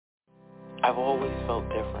I've always felt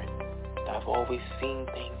different. I've always seen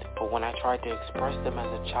things, but when I tried to express them as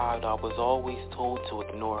a child, I was always told to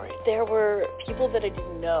ignore it. There were people that I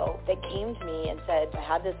didn't know that came to me and said, I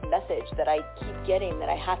have this message that I keep getting that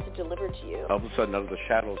I have to deliver to you. All of a sudden, out of the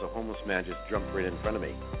shadows, a homeless man just jumped right in front of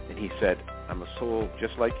me, and he said, I'm a soul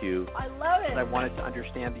just like you. I love it. I wanted to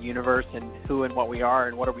understand the universe and who and what we are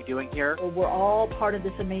and what are we doing here. We're all part of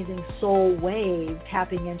this amazing soul wave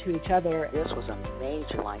tapping into each other. This was a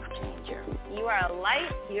major life changer. You are a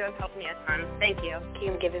light. You have helped me a ton. Thank you.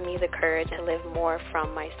 You've given me the courage to live more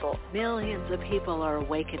from my soul. Millions of people are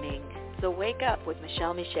awakening. So Wake Up with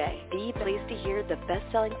Michelle Miche, the place to hear the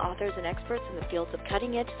best-selling authors and experts in the fields of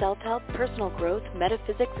cutting-edge self-help, personal growth,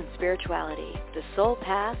 metaphysics, and spirituality. The soul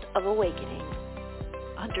path of awakening.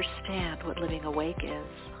 Understand what living awake is.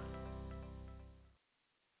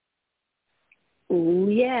 Oh,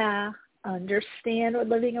 yeah. Understand what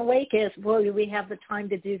living awake is. Boy, do we have the time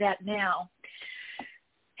to do that now.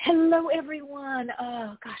 Hello, everyone.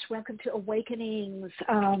 Oh, gosh, welcome to Awakenings.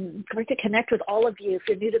 Great to connect with all of you. If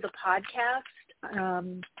you're new to the podcast,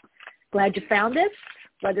 glad you found us.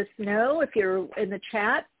 Let us know. If you're in the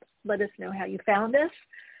chat, let us know how you found us.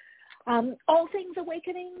 All Things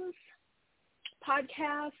Awakenings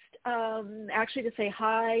podcast, actually to say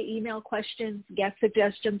hi, email questions, guest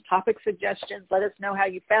suggestions, topic suggestions. Let us know how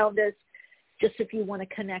you found us. Just if you want to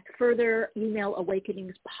connect further, email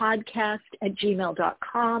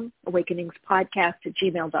awakeningspodcast@gmail.com,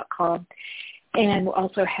 awakeningspodcast@gmail.com. And we'll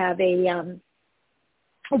also have a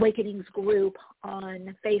Awakenings group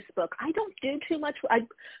on Facebook. I don't do too much. I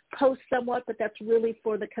post somewhat, but that's really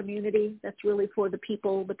for the community. That's really for the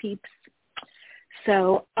people, the peeps.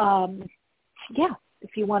 So, yeah,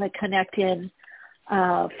 if you want to connect in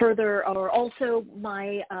further, or also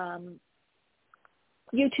my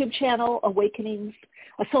YouTube channel, Awakenings,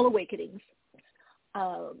 Soul Awakenings,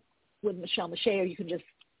 with Michelle Miche, or you can just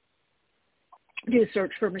do a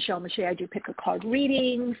search for Michelle Miche. I do pick a card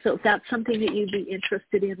reading, so if that's something that you'd be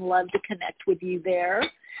interested in, love to connect with you there.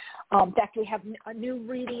 In fact, we have a new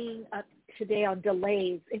reading today on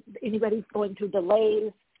delays. If anybody's going through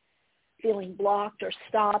delays, feeling blocked or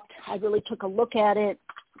stopped, I really took a look at it.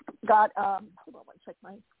 Got, hold on one sec,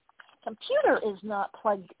 my computer is not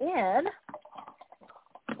plugged in.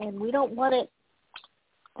 And we don't want it,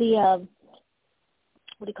 what do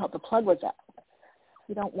you call it, the plug was up.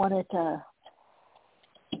 We don't want it, you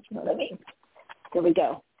know what I mean? There we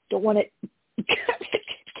go. Don't want it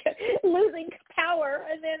losing power,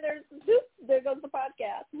 and then there goes the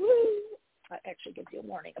podcast. Woo! That actually gives you a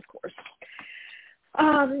warning, of course.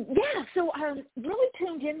 So I'm really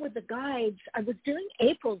tuned in with the guides. I was doing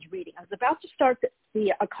April's reading. I was about to start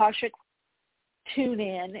the Akashic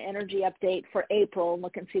tune-in energy update for April and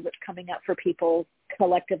look and see what's coming up for people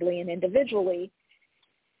collectively and individually.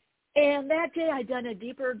 And that day I'd done a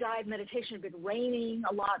deeper dive meditation. It had been raining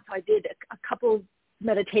a lot, so I did a couple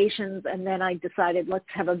meditations, and then I decided let's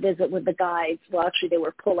have a visit with the guides. Well, actually, they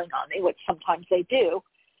were pulling on me, which sometimes they do.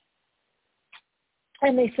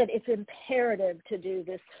 And they said it's imperative to do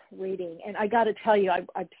this reading. And I got to tell you,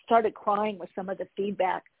 I started crying with some of the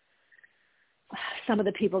feedback some of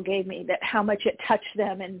the people gave me, that how much it touched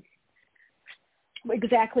them and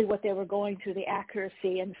exactly what they were going through, the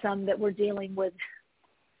accuracy, and some that were dealing with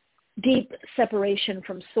deep separation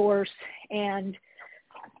from source. And,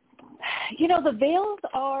 you know, the veils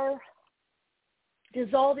are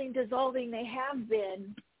dissolving. They have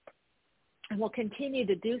been and will continue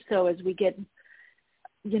to do so as we get,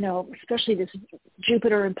 you know, especially this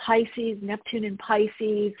Jupiter in Pisces, Neptune in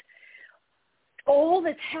Pisces. All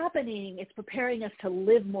that's happening is preparing us to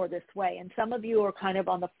live more this way. And some of you are kind of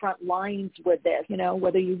on the front lines with this, you know,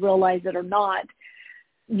 whether you realize it or not.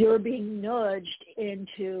 You're being nudged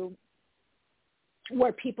into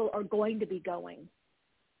where people are going to be going.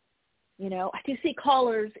 You know, I do see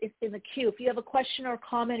callers in the queue. If you have a question or a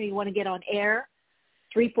comment or you want to get on air,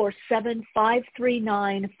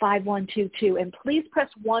 347-539-5122. And please press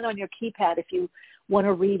 1 on your keypad if you want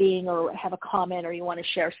a reading or have a comment or you want to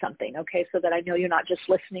share something, okay, so that I know you're not just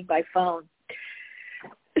listening by phone.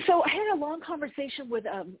 So I had a long conversation with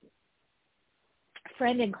a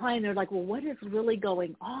friend and client. They're like, well, what is really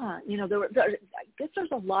going on? You know, I guess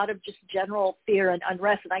there's a lot of just general fear and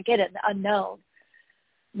unrest, and I get it, the unknown.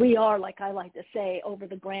 We are, like I like to say, over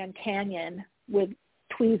the Grand Canyon with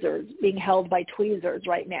tweezers, being held by tweezers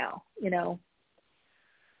right now, you know.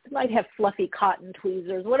 You might have fluffy cotton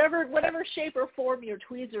tweezers, whatever shape or form your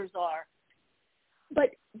tweezers are.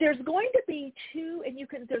 But there's going to be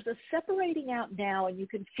there's a separating out now, and you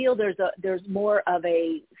can feel there's more of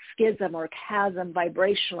a schism or chasm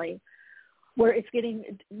vibrationally, where it's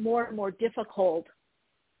getting more and more difficult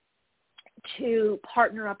to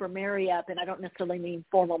partner up or marry up, and I don't necessarily mean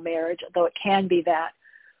formal marriage, though it can be that,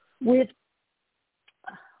 with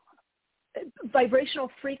vibrational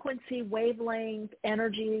frequency, wavelength,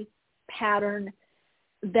 energy pattern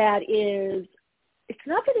that is, it's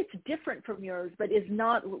not that it's different from yours, but is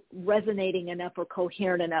not resonating enough or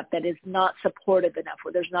coherent enough, that is not supportive enough,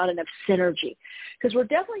 where there's not enough synergy. Because we're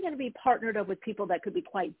definitely going to be partnered up with people that could be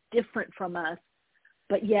quite different from us,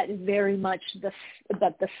 but yet very much the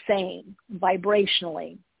same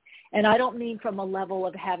vibrationally. And I don't mean from a level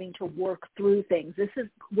of having to work through things.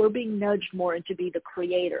 We're being nudged more into be the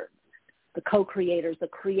creator, the co-creators, the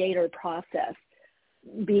creator process,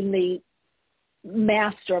 being the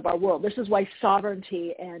master of our world. This is why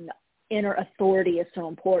sovereignty and inner authority is so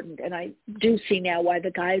important. And I do see now why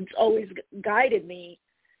the guides always guided me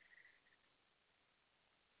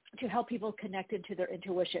to help people connect into their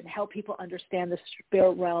intuition, help people understand the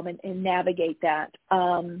spirit realm and navigate that.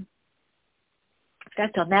 In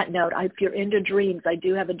fact, on that note, if you're into dreams, I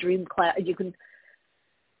do have a dream class.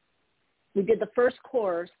 We did the first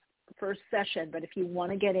session, but if you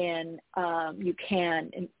want to get in, you can,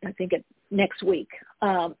 and I think it's next week.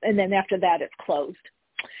 And then after that, it's closed.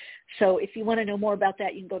 So if you want to know more about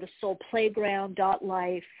that, you can go to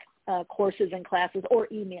soulplayground.life, courses and classes, or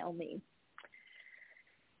email me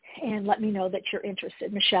and let me know that you're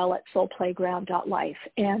interested, Michelle at soulplayground.life.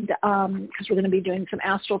 And because we're going to be doing some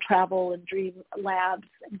astral travel and dream labs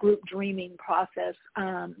and group dreaming process,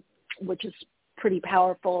 which is pretty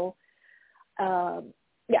powerful.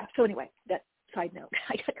 Yeah, so anyway, that side note.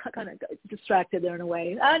 I got kind of distracted there in a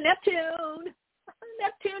way. Neptunian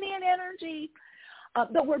energy.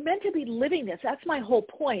 But we're meant to be living this. That's my whole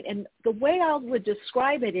point. And the way I would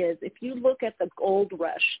describe it is, if you look at the gold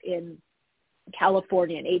rush in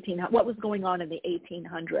California in 1800, what was going on in the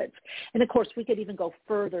 1800s, and of course we could even go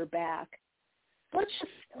further back. Let's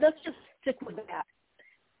just stick with that.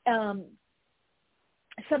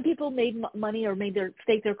 Some people made money or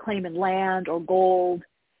stake their claim in land or gold,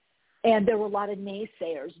 and there were a lot of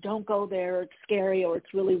naysayers. Don't go there; it's scary, or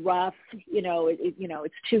it's really rough.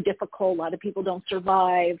 It's too difficult. A lot of people don't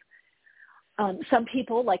survive. Some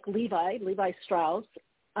people, like Levi Strauss,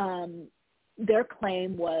 their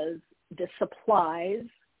claim was the supplies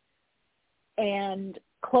and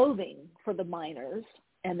clothing for the miners,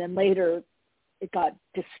 and then later it got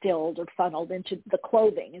distilled or funneled into the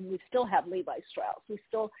clothing, and we still have Levi Strauss.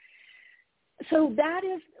 So that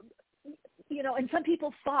is, and some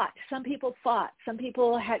people fought. Some people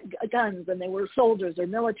had guns, and they were soldiers or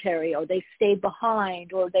military, or they stayed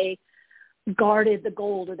behind, or they guarded the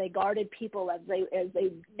gold, or they guarded people as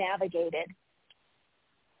they navigated.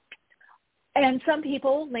 And some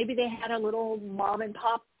people, maybe they had a little mom and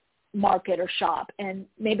pop market or shop, and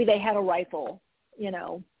maybe they had a rifle,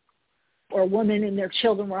 or a woman and their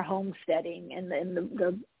children were homesteading, and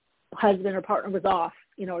the husband or partner was off,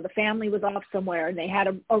 or the family was off somewhere, and they had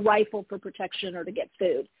a rifle for protection or to get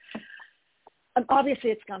food. Obviously,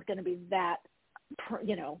 it's not going to be that,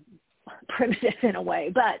 primitive in a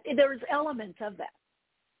way, but there's elements of that.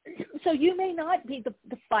 So you may not be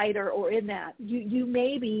the fighter or in that. You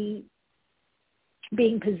may be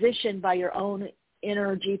being positioned by your own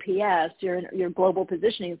inner GPS, your global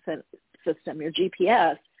positioning system, your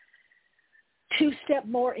GPS, to step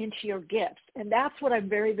more into your gifts. And that's what I'm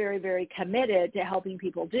very, very, very committed to helping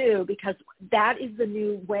people do, because that is the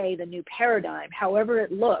new way, the new paradigm. However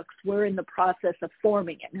it looks, we're in the process of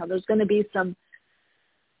forming it. Now, there's going to be some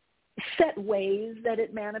set ways that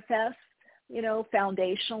it manifests,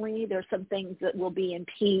 foundationally. There's some things that will be in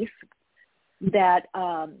peace that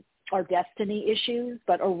are destiny issues,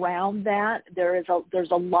 but around that, there's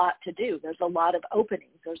a lot to do. There's a lot of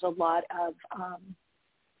openings. There's a lot of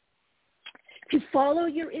to follow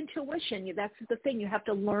your intuition. That's the thing. You have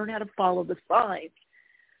to learn how to follow the signs,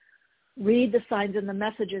 read the signs and the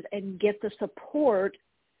messages, and get the support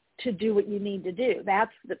to do what you need to do.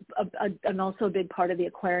 That's and also a big part of the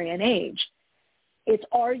Aquarian age. It's,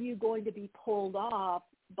 are you going to be pulled off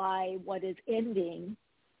by what is ending,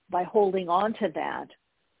 by holding on to that,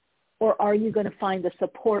 or are you going to find the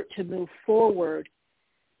support to move forward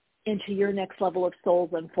into your next level of soul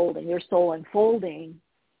unfolding,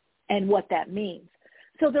 and what that means.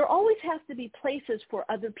 So there always has to be places for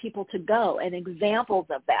other people to go and examples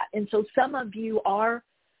of that. And so some of you are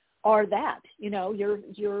that,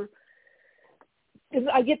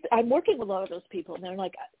 I'm working with a lot of those people, and they're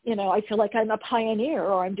like, I feel like I'm a pioneer,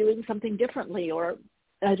 or I'm doing something differently, or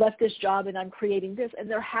I left this job and I'm creating this. And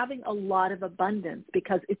they're having a lot of abundance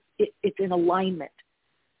because it's in alignment.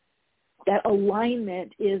 That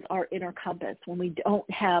alignment is our inner compass. When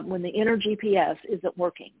the inner GPS isn't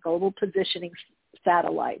working, global positioning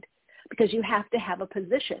satellite, because you have to have a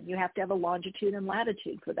position. You have to have a longitude and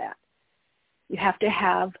latitude for that. You have to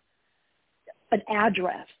have an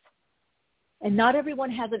address. And not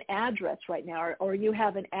everyone has an address right now, or you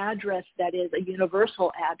have an address that is a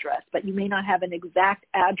universal address, but you may not have an exact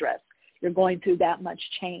address. You're going through that much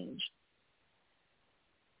change.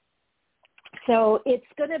 So it's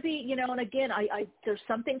going to be, you know, and again, there's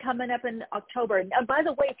something coming up in October. And by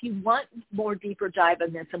the way, if you want more deeper dive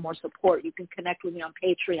in this and more support, you can connect with me on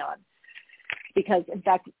Patreon. Because, in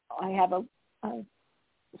fact, I have a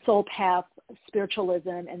Soul Path Spiritualism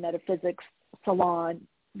and Metaphysics Salon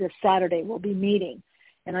this Saturday. We'll be meeting,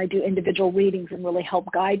 and I do individual readings and really help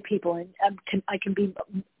guide people. And I can be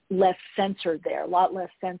less censored there, a lot less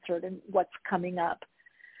censored in what's coming up.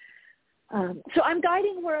 So I'm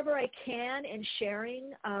guiding wherever I can and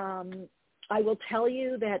sharing. I will tell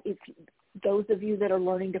you that if those of you that are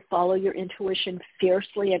learning to follow your intuition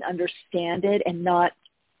fiercely and understand it and not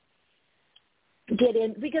get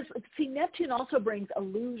in, because see, Neptune also brings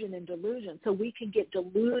illusion and delusion, so we can get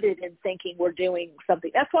deluded in thinking we're doing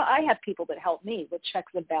something. That's why I have people that help me with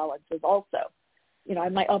checks and balances also. You know,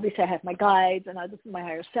 obviously I have my guides and this is my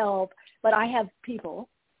higher self, but I have people,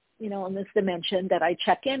 you know, in this dimension that I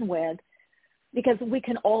check in with, because we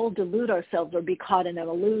can all delude ourselves or be caught in an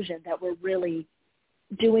illusion that we're really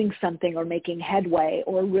doing something or making headway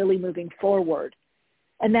or really moving forward.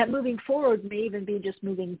 And that moving forward may even be just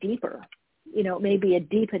moving deeper. You know, it may be a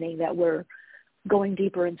deepening, that we're going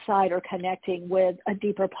deeper inside or connecting with a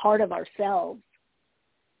deeper part of ourselves.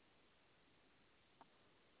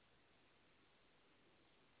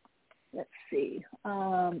 Let's see.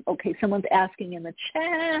 Okay, someone's asking in the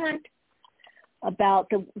chat about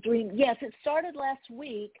the dream. Yes, it started last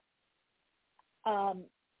week,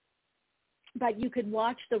 but you could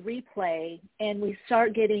watch the replay, and we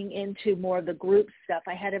start getting into more of the group stuff.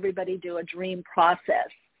 I had everybody do a dream process.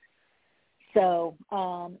 So,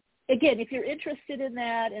 again, if you're interested in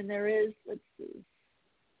that, and there is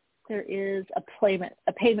a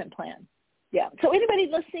payment plan. Yeah. So anybody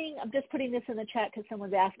listening, I'm just putting this in the chat because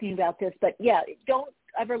someone's asking about this. But, yeah, don't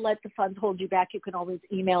ever let the funds hold you back. You can always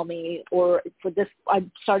email me. Or for this,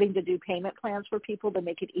 I'm starting to do payment plans for people to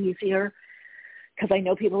make it easier, because I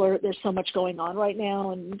know there's so much going on right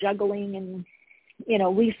now, and juggling and, you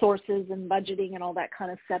know, resources and budgeting and all that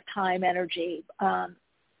kind of stuff, time, energy.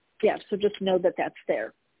 Yeah, so just know that that's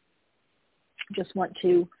there. Just want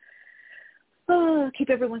to keep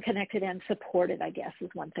everyone connected and supported, I guess, is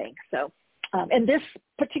one thing. So, and this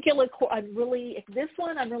particular I'm really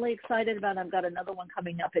excited about. I've got another one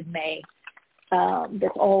coming up in May.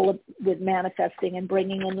 That's all with manifesting and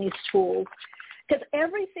bringing in these tools. Because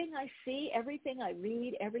everything I see, everything I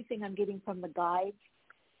read, everything I'm getting from the guides,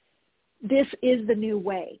 this is the new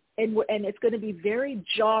way. And it's going to be very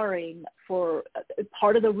jarring for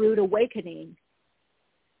part of the rude awakening.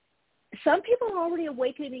 Some people are already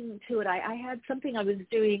awakening to it. I had something I was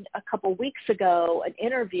doing a couple weeks ago, an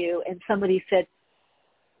interview, and somebody said,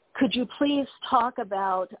 could you please talk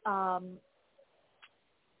about,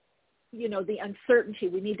 you know, the uncertainty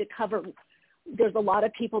we need to cover. There's a lot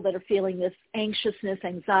of people that are feeling this anxiousness,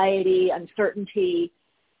 anxiety, uncertainty.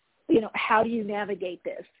 You know, how do you navigate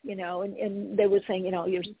this? You know, and they were saying, you know,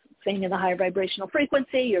 you're saying in the higher vibrational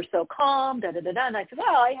frequency, you're so calm, da-da-da-da. And I said,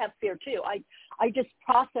 well, I have fear too. I just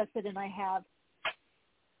process it, and I have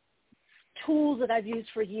tools that I've used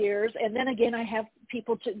for years. And then again, I have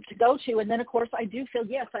people to go to. And then, of course, I do feel,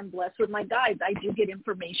 yes, I'm blessed with my guides. I do get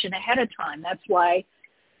information ahead of time. That's why,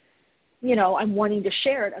 you know, I'm wanting to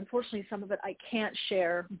share it. Unfortunately, some of it I can't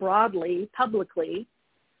share broadly, publicly.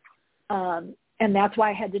 And that's why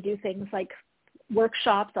I had to do things like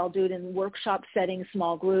workshops. I'll do it in workshop settings,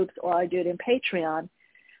 small groups, or I do it in Patreon,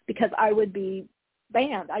 because I would be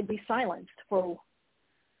banned. I'd be silenced for,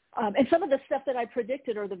 and some of the stuff that I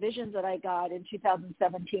predicted, or the visions that I got in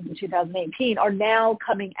 2017 and 2018, are now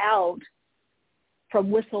coming out from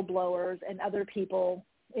whistleblowers and other people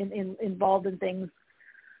involved in things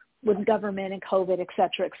with government and COVID, et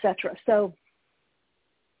cetera, et cetera. So,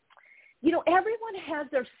 you know, everyone has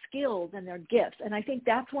their skills and their gifts. And I think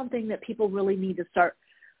that's one thing that people really need to start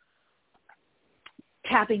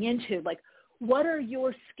tapping into. Like, what are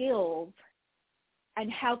your skills,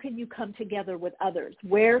 and how can you come together with others?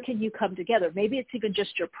 Where can you come together? Maybe it's even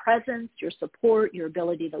just your presence, your support, your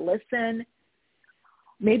ability to listen.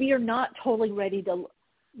 Maybe you're not totally ready to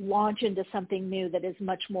launch into something new that is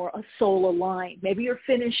much more a soul aligned. Maybe you're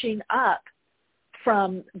finishing up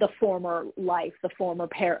from the former life, the former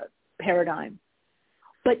paradigm.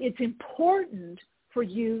 But it's important for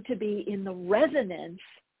you to be in the resonance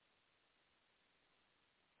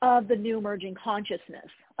of the new emerging consciousness,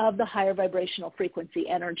 of the higher vibrational frequency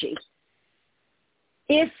energy.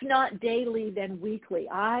 If not daily, then weekly.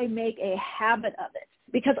 I make a habit of it,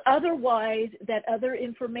 because otherwise that other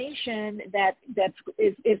information that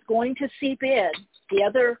is going to seep in, the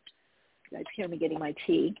other, you guys hear me getting my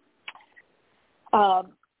tea.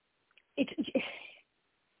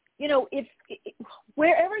 If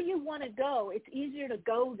wherever you want to go, it's easier to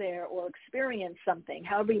go there or experience something,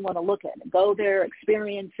 however you want to look at it. Go there,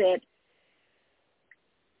 experience it.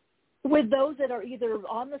 With those that are either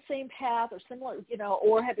on the same path or similar,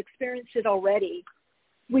 or have experienced it already,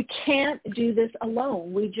 we can't do this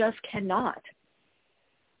alone. We just cannot.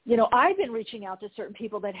 I've been reaching out to certain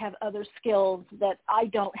people that have other skills that I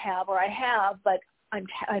don't have, or I have, but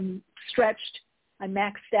I'm stretched, I'm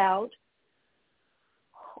maxed out,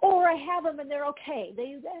 or I have them and they're okay.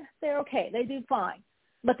 They're okay. They do fine,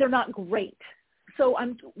 but they're not great. So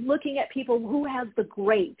I'm looking at people who has the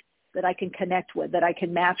great that I can connect with, that I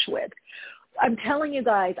can match with. I'm telling you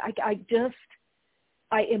guys, I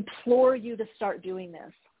implore you to start doing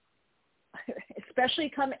this, especially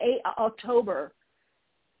come October.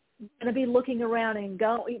 I'm going to be looking around and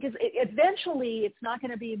going, because eventually it's not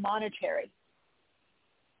going to be monetary.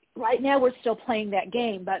 Right now we're still playing that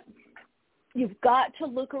game, but you've got to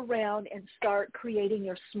look around and start creating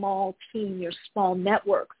your small team, your small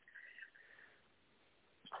networks.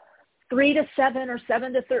 3 to 7 or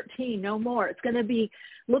 7 to 13, no more. It's going to be,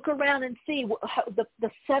 look around and see how the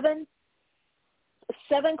seven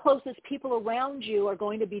closest people around you are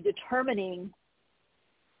going to be determining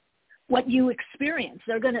what you experience.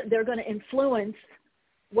 They're going to influence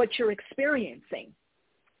what you're experiencing.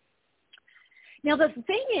 Now, the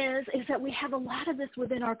thing is that we have a lot of this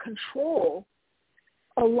within our control,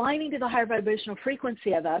 aligning to the higher vibrational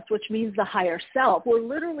frequency of us, which means the higher self. We're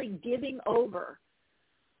literally giving over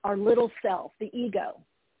our little self, the ego.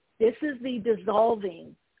 This is the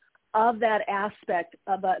dissolving of that aspect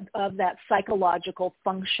of that psychological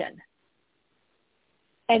function.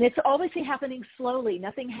 And it's obviously happening slowly.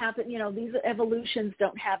 Nothing happens, these evolutions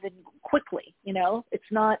don't happen quickly, It's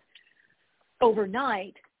not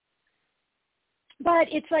overnight.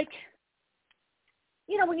 But it's like,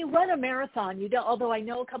 when you run a marathon, you don't, although I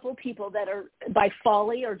know a couple of people that are by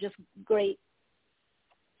folly or just great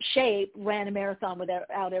shape ran a marathon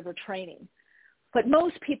without ever training. But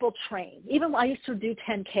most people train. Even when I used to do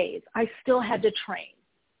 10Ks, I still had to train.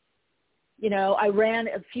 I ran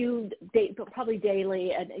a few days, probably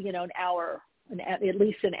daily, and an hour, at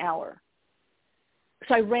least an hour.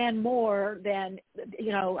 So I ran more than,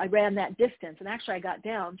 I ran that distance. And actually I got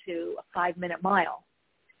down to a 5-minute mile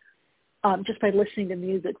just by listening to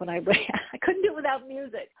music when I ran. I couldn't do it without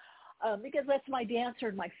music because that's my dancer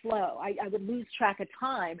and my flow. I would lose track of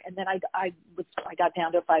time, and then I got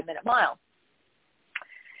down to a 5-minute mile.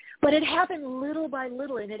 But it happened little by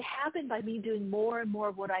little, and it happened by me doing more and more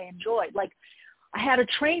of what I enjoyed. Like I had a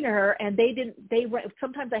trainer, and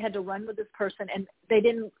sometimes I had to run with this person, and they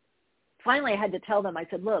didn't. Finally, I had to tell them, I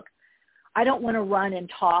said, look, I don't want to run and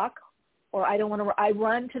talk, or I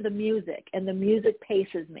run to the music, and the music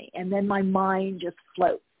paces me, and then my mind just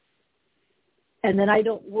floats. And then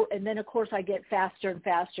of course I get faster and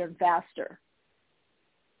faster and faster.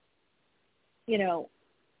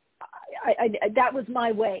 That was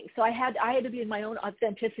my way. So I had to be in my own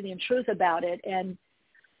authenticity and truth about it. And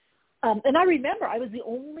I remember I was the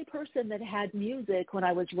only person that had music when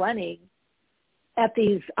I was running at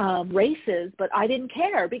these races, but I didn't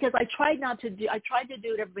care because I tried to do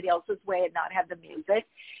it everybody else's way and not have the music,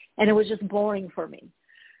 and it was just boring for me.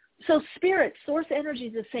 So spirit, source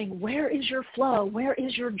energies is saying, where is your flow? Where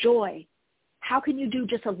is your joy? How can you do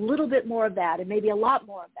just a little bit more of that and maybe a lot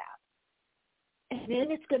more of that? And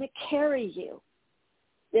then it's going to carry you.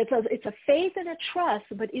 It's a faith and a trust,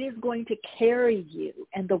 but it is going to carry you,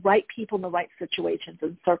 and the right people in the right situations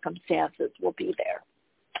and circumstances will be there.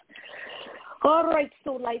 All right,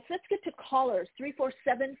 so lights, let's get to callers,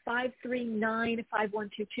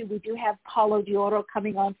 347-539-5122. We do have Paolo Doro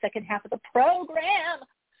coming on second half of the program,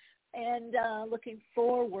 and looking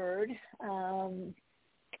forward.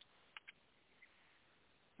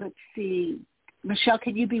 Let's see. Michelle,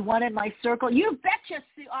 can you be one in my circle? You betcha,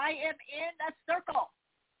 Sue. I am in the circle.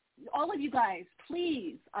 All of you guys,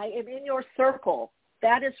 please, I am in your circle.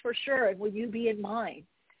 That is for sure, and will you be in mine?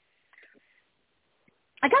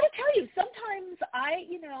 I got to tell you, sometimes I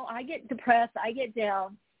get depressed, I get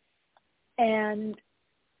down, and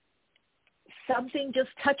something just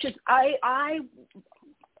touches.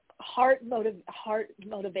 Heart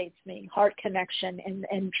motivates me, heart connection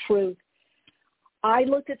and truth. I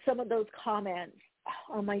looked at some of those comments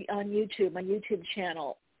on YouTube, my YouTube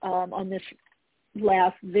channel, on this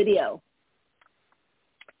last video.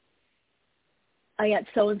 I got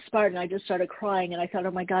so inspired, and I just started crying, and I thought,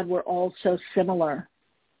 oh, my God, we're all so similar.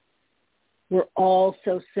 We're all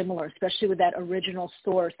so similar, especially with that original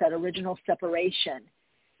source, that original separation,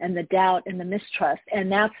 and the doubt and the mistrust.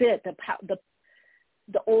 And that's it.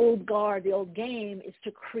 The old guard, the old game is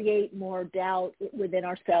to create more doubt within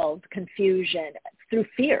ourselves, confusion through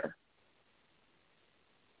fear.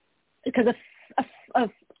 Because a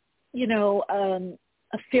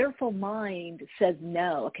fearful mind says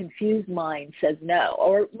no. A confused mind says no,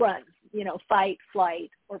 or runs, fight,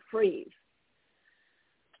 flight, or freeze.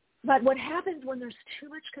 But what happens when there's too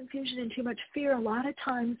much confusion and too much fear, a lot of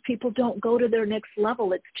times people don't go to their next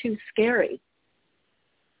level. It's too scary.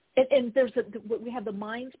 And we have the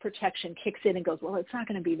mind's protection kicks in and goes, well, it's not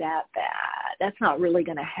going to be that bad. That's not really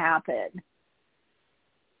going to happen.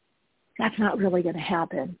 That's not really going to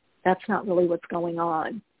happen. That's not really what's going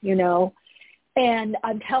on, And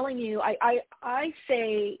I'm telling you, I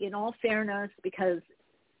say in all fairness, because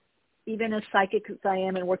even as psychic as I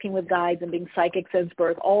am and working with guides and being psychic since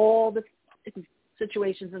birth, all the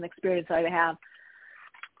situations and experience I have,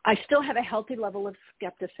 I still have a healthy level of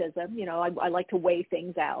skepticism. I like to weigh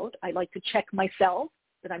things out. I like to check myself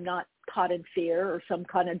that I'm not caught in fear or some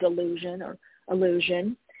kind of delusion or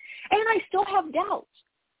illusion. And I still have doubts.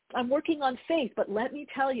 I'm working on faith, but let me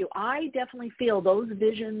tell you, I definitely feel those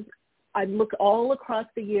visions. I look all across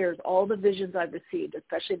the years, all the visions I've received,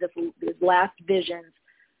 especially these last visions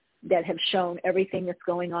that have shown everything that's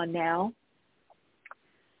going on now.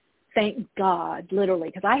 Thank God,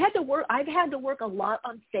 literally, because I've had to work a lot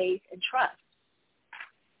on faith and trust.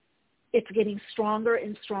 It's getting stronger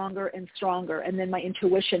and stronger and stronger, and then my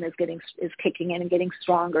intuition is kicking in and getting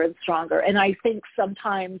stronger and stronger. And I think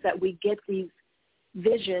sometimes that we get these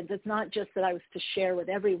visions. It's not just that I was to share with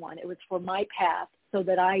everyone. It was for my path, so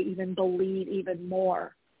that I even believe even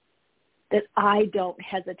more that I don't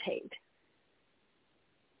hesitate.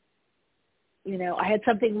 I had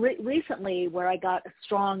something recently where I got a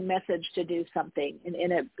strong message to do something, and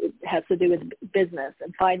it has to do with business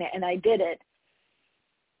and finance, and I did it.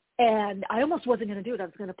 And I almost wasn't going to do it. I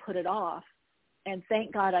was going to put it off. And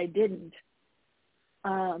thank God I didn't,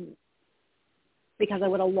 because I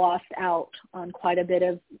would have lost out on quite a bit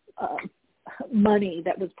of money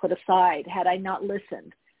that was put aside had I not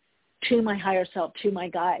listened to my higher self, to my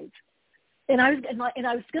guides. And I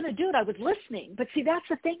was going to do it. I was listening. But see, that's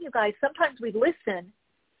the thing, you guys. Sometimes we listen,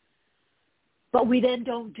 but we then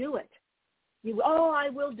don't do it. I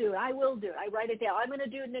will do it. I will do it. I write it down. I'm going to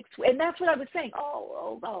do it next week. And that's what I was saying.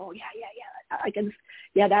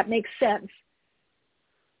 Yeah. That makes sense.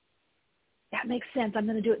 That makes sense. I'm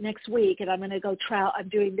going to do it next week, and I'm going to go try. I'm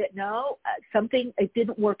doing that. No, it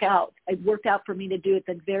didn't work out. It worked out for me to do it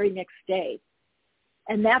the very next day.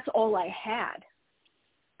 And that's all I had.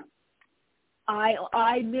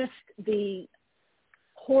 I missed the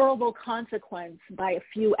horrible consequence by a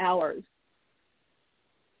few hours.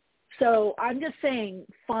 So I'm just saying,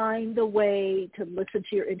 find the way to listen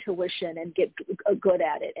to your intuition and get good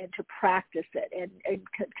at it, and to practice it, and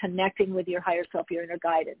connecting with your higher self, your inner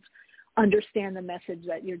guidance. Understand the message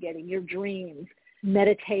that you're getting, your dreams,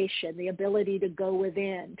 meditation, the ability to go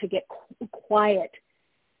within, to get quiet.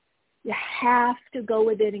 You have to go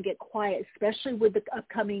within and get quiet, especially with the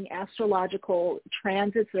upcoming astrological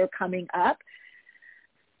transits that are coming up.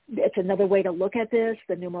 It's another way to look at this,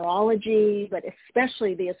 the numerology, but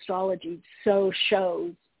especially the astrology so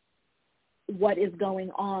shows what is going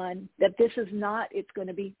on, that this is not, it's going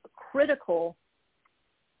to be critical,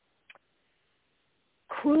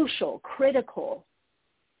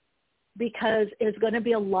 because there's going to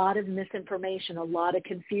be a lot of misinformation, a lot of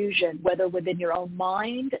confusion, whether within your own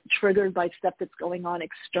mind, triggered by stuff that's going on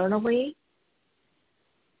externally.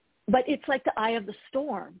 But it's like the eye of the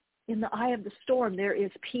storm. In the eye of the storm, there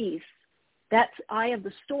is peace. That eye of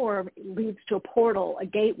the storm leads to a portal, a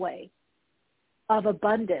gateway of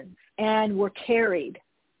abundance, and we're carried.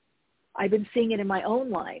 I've been seeing it in my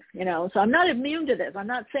own life, so I'm not immune to this. I'm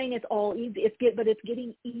not saying it's all easy, but it's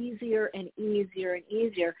getting easier and easier and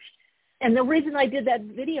easier. And the reason I did that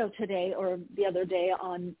video today or the other day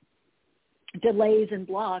on delays and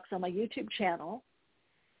blocks on my YouTube channel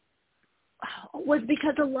was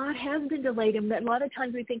because a lot has been delayed. And a lot of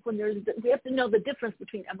times we think we have to know the difference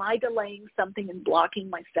between, am I delaying something and blocking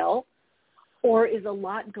myself, or is a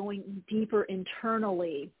lot going deeper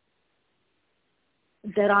internally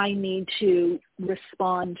that I need to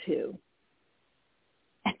respond to?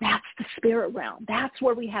 And that's the spirit realm. That's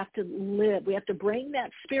where we have to live. We have to bring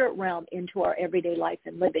that spirit realm into our everyday life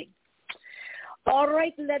and living. All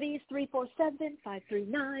right, ladies,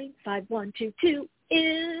 347-539-5122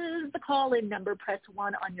 is the call-in number. Press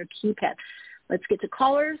 1 on your keypad. Let's get to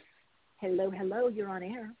callers. Hello, you're on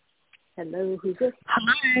air. Hello, who's this?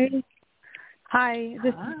 Hi,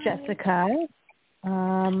 this is Jessica.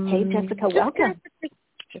 Hey, Jessica, welcome.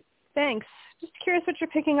 Thanks. Just curious what you're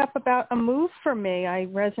picking up about a move for me. I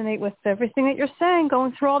resonate with everything that you're saying,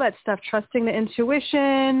 going through all that stuff, trusting the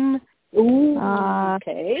intuition. Ooh,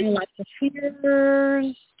 okay. Lots of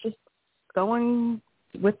fears, just going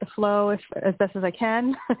with the flow as best as I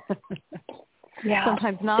can. Yeah.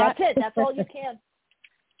 Sometimes not. That's it. That's all you can.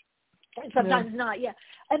 And sometimes not, yeah.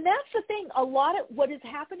 And that's the thing. What is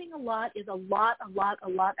happening a lot is a lot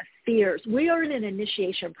of fears. We are in an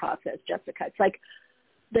initiation process, Jessica. It's like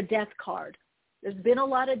the death card. There's been a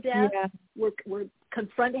lot of death. Yeah. We're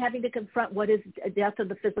having to confront what is a death of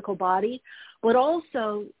the physical body, but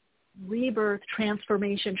also rebirth,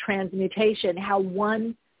 transformation, transmutation, how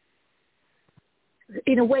one,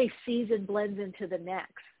 in a way, season blends into the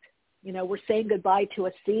next. You know, we're saying goodbye to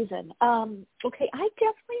a season. Okay, I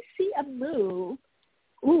definitely see a move.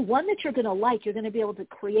 Ooh, one that you're going to like. You're going to be able to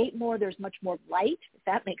create more. There's much more light, if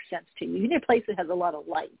that makes sense to you. You're in a place that has a lot of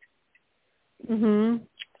light. Mm-hmm.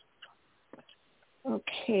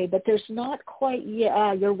 Okay, but there's not quite,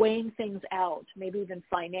 you're weighing things out, maybe even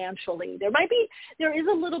financially. There is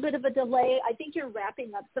a little bit of a delay. I think you're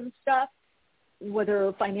wrapping up some stuff,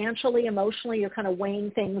 whether financially, emotionally, you're kind of weighing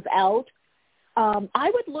things out.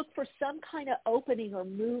 I would look for some kind of opening or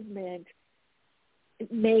movement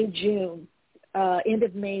May, June, end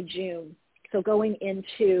of May, June. So going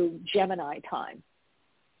into Gemini time.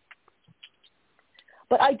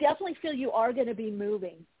 But I definitely feel you are going to be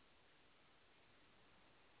moving.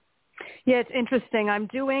 Yeah, it's interesting. I'm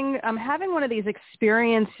having one of these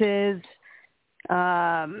experiences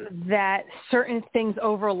that certain things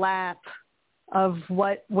overlap of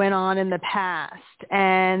what went on in the past.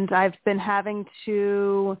 And I've been having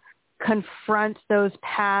to confront those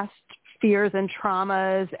past fears and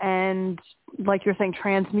traumas and, like you're saying,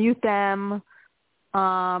 transmute them.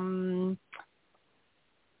 And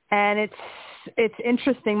it's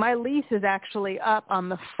interesting. My lease is actually up on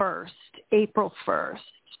the 1st, April 1st.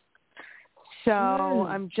 So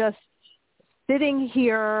I'm just sitting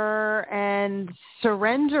here and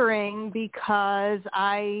surrendering because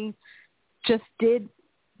I just did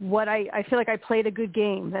what I feel like I played a good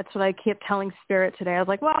game. That's what I kept telling Spirit today. I was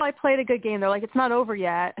like, well, I played a good game. They're like, it's not over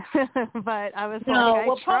yet. But I was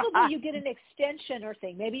probably you get an extension or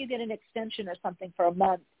thing. Maybe you get an extension or something for a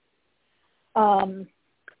month.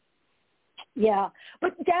 Yeah,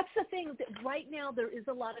 but that's the thing. That right now there is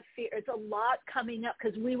a lot of fear. It's a lot coming up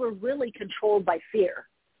because we were really controlled by fear.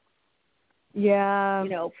 Yeah. You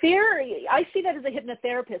know, fear, I see that as a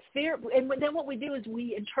hypnotherapist. Fear, and then what we do is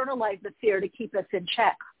we internalize the fear to keep us in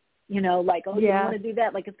check. You know, like, you don't want to do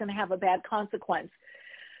that, like it's going to have a bad consequence.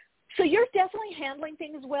 So you're definitely handling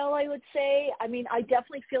things well, I would say. I mean, I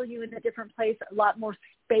definitely feel you in a different place, a lot more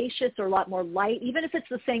spacious or a lot more light. Even if it's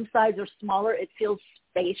the same size or smaller, it feels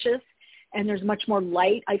spacious and there's much more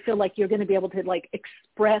light. I feel like you're going to be able to, like,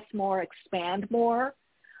 express more, expand more.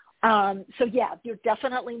 So yeah, you're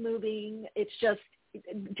definitely moving. It's just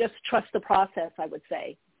trust the process, I would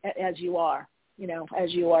say, as you are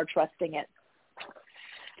trusting it.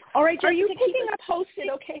 All right, Jessica, are you picking up posted?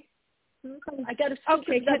 Okay. I got to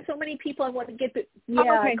speak. I've got so many people I want to get.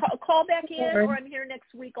 Okay. Call back in, or I'm here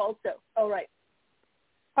next week also. All right.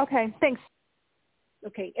 Okay, thanks.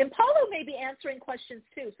 Okay, and Paolo may be answering questions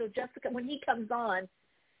too. So Jessica, when he comes on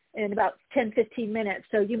in about 10, 15 minutes,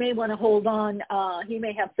 so you may want to hold on. He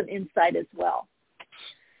may have some insight as well.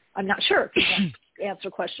 I'm not sure if he wants to answer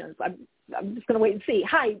questions. I'm just going to wait and see.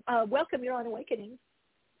 Hi, welcome. You're on Awakening.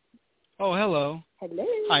 Oh, hello. Hello.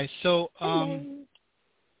 Hi. So, Hello.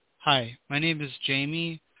 hi. My name is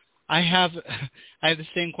Jamie. I have the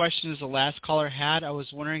same question as the last caller had. I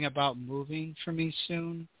was wondering about moving for me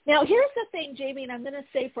soon. Now, here's the thing, Jamie, and I'm going to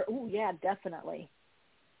say definitely.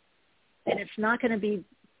 And it's not going to be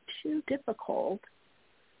too difficult.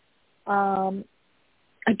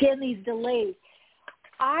 Again, these delays.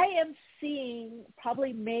 I am seeing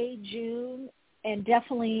probably May, June, and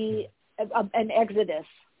definitely an exodus.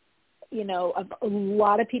 You know, a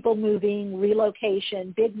lot of people moving,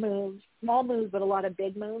 relocation, big moves, small moves, but a lot of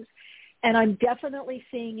big moves. And I'm definitely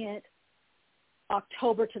seeing it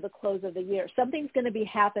October to the close of the year. Something's going to be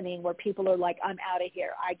happening where people are like, I'm out of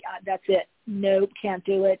here. That's it. Nope, can't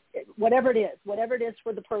do it. Whatever it is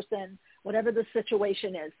for the person, whatever the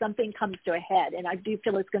situation is, something comes to a head. And I do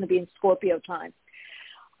feel it's going to be in Scorpio time.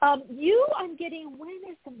 I'm getting, when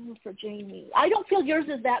is the move for Jamie? I don't feel yours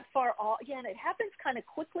is that far off. Again, it happens kind of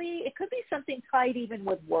quickly. It could be something tied even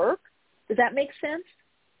with work. Does that make sense?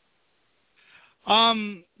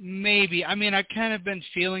 Maybe. I mean, I kind of been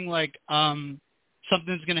feeling like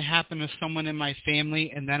something's going to happen to someone in my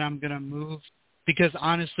family and then I'm going to move, because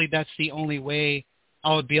honestly, that's the only way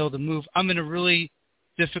I would be able to move. I'm in a really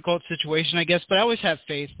difficult situation, I guess, but I always have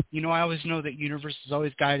faith. You know, I always know that universe is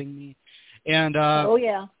always guiding me. And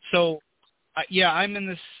so, I'm in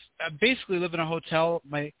this, I basically live in a hotel.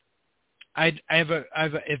 I have a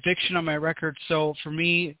eviction on my record, so for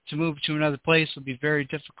me to move to another place would be very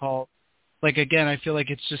difficult. Like, again, I feel like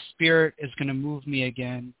it's just spirit is going to move me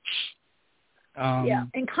again.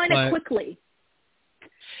 And kind of quickly.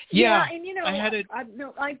 Yeah, and you know,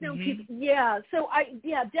 I've known people. Mm-hmm. So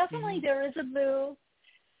definitely there is a move,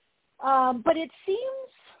 but it seems,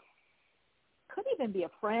 could even be a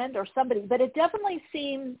friend or somebody, but it definitely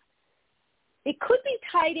seems it could be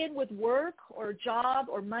tied in with work or job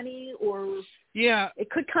or money, or it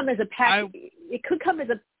could come as a package. It could come as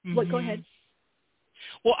a go ahead.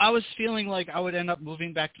 Well, I was feeling like I would end up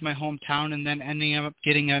moving back to my hometown and then ending up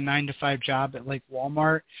getting a 9-to-5 job at like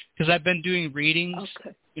Walmart, because I've been doing readings.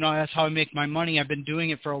 Okay. You know, that's how I make my money. I've been doing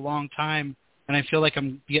it for a long time, and I feel like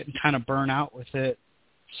I'm getting kind of burnt out with it.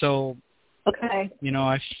 So, you know,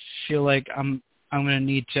 I feel like I'm going to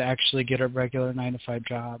need to actually get a regular 9-to-5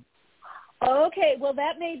 job. Okay, well,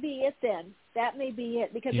 that may be it then. That may be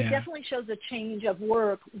it, because it definitely shows a change of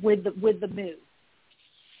work with the move.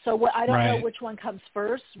 So I don't know which one comes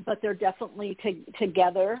first, but they're definitely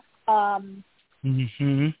together. Yeah.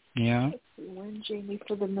 When Jamie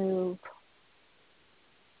for the move.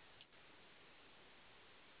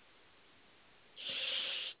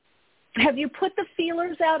 Have you put the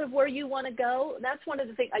feelers out of where you want to go? That's one of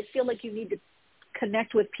the things. I feel like you need to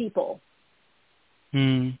connect with people.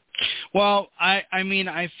 Well, I mean,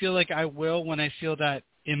 I feel like I will when I feel that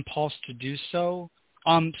impulse to do so.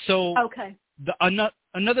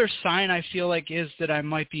 Another sign I feel like is that I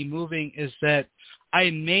might be moving is that I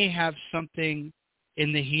may have something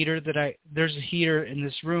in the heater there's a heater in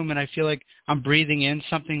this room, and I feel like I'm breathing in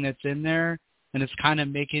something that's in there, and it's kind of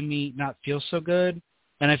making me not feel so good.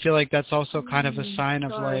 And I feel like that's also kind of a sign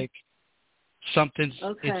of like something's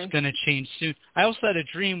it's going to change soon. I also had a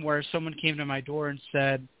dream where someone came to my door and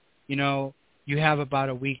said, you know, you have about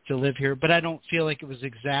a week to live here, but I don't feel like it was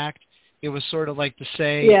exact. It was sort of like to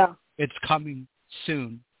say it's coming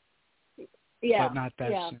soon, but not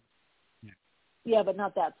that soon. Yeah, but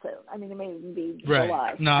not that soon. I mean, it may even be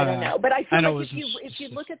July. No, I don't know. But I feel like if you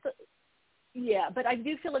look at the but I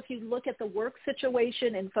do feel if you look at the work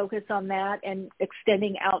situation and focus on that and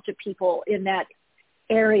extending out to people in that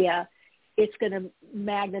area, it's going to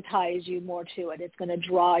magnetize you more to it. It's going to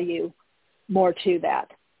draw you more to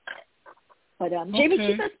that. But Jamie,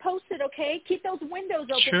 keep us posted, okay? Keep those windows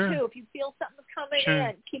open too. If you feel something's coming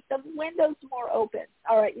in, keep the windows more open.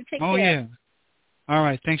 All right, you take care. Oh yeah. All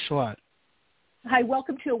right, thanks a lot. Hi,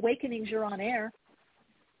 welcome to Awakenings. You're on air.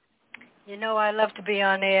 You know I love to be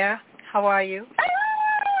on air. How are you?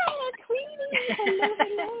 Queenie.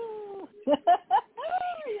 Hello.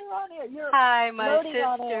 You're on air. Hi, my sister.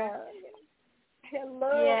 On air.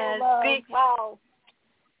 Hello. Yes. Wow.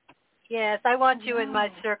 Yes, I want you in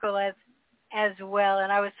my circle as well,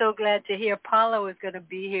 and I was so glad to hear Paolo was going to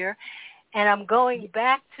be here. And I'm going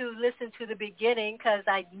back to listen to the beginning because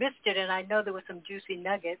I missed it, and I know there were some juicy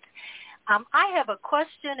nuggets. I have a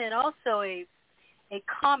question and also a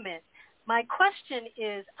comment. My question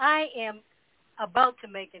is, I am about to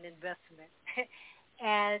make an investment,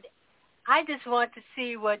 and I just want to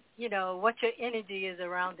see what your energy is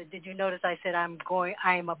around it. Did you notice I said I am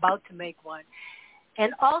about to make one?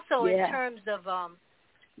 And also in terms of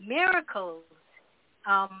miracles,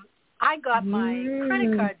 I got my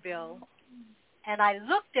credit card bill, and I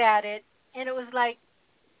looked at it, and it was like,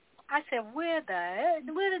 I said, where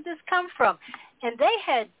did this come from? And they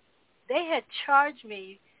had charged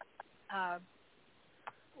me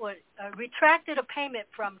retracted a payment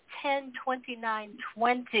from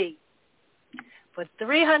 $10.29.20 for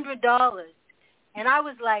 $300, and I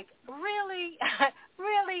was like, really?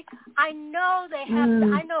 Really? I know they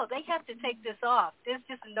have to take this off. There's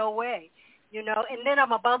just no way, And then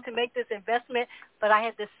I'm about to make this investment, but I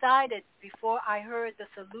had decided before I heard the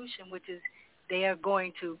solution, which is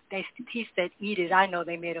he said, eat it. I know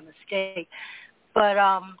they made a mistake, but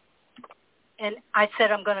and I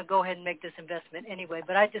said I'm going to go ahead and make this investment anyway.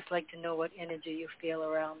 But I'd just like to know what energy you feel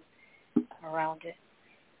around it.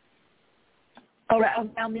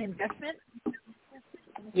 Around the investment?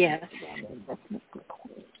 Yes.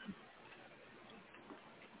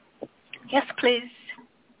 Yes, please.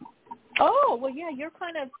 Oh, well, yeah, you're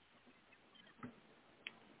kind of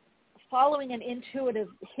following an intuitive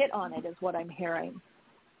hit on it is what I'm hearing.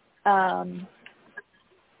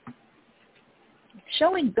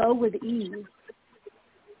 Showing go with ease.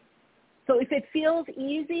 So if it feels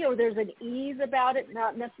easy or there's an ease about it,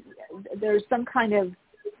 not necessarily, there's some kind of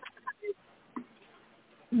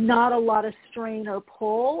not a lot of strain or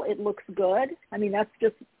pull, it looks good. I mean, that's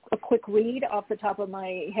just a quick read off the top of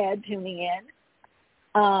my head tuning in.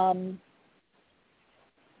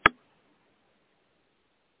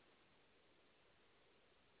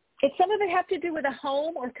 Did some of it have to do with a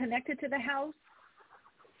home or connected to the house?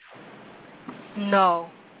 No.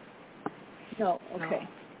 No, okay. No.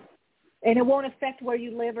 And it won't affect where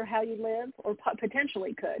you live or how you live, or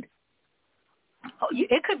potentially could? Oh,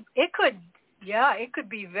 it could. Yeah, it could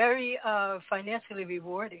be very financially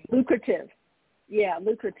rewarding. Lucrative. Yeah,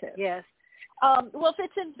 lucrative. Yes. Well, if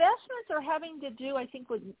it's investments or having to do, I think,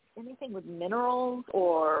 with anything with minerals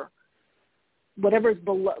or whatever's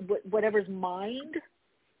mined,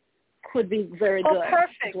 could be very good.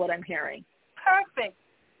 Perfect. Is what I'm hearing. Perfect.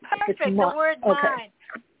 The word mind.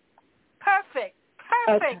 Perfect.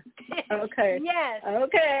 Okay. Yes.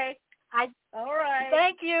 Okay. All right.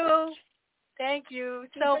 Thank you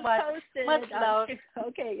so much. Posted. Much love.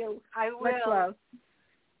 Okay. I will. Much love.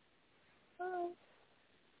 Oh.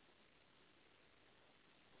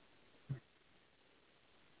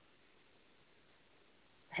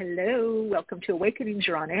 Hello. Welcome to Awakenings.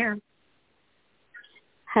 You're on air.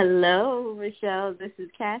 Hello, Michelle. This is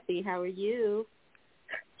Kathy. How are you?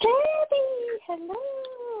 Kathy, hello.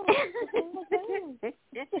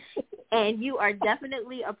 And you are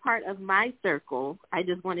definitely a part of my circle. I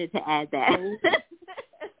just wanted to add that.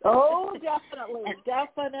 Oh,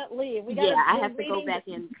 definitely. We got I have to go back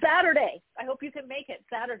in Saturday. I hope you can make it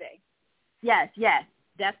Saturday. Yes,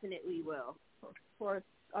 definitely will. For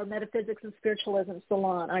our Metaphysics and Spiritualism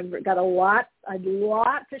Salon. I've got a lot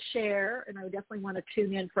to share, and I definitely want to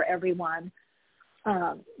tune in for everyone.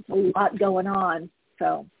 A lot going on.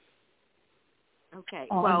 So. Okay.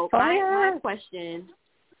 Well, my question,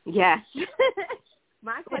 yes.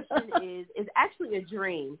 My question is actually a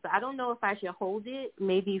dream. So I don't know if I should hold it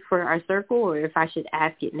maybe for our circle or if I should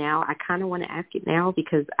ask it now. I kind of want to ask it now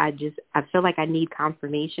because I feel like I need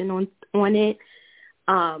confirmation on it.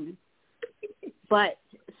 But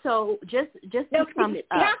so just to sum it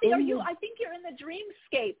up. Kathy, I think you're in the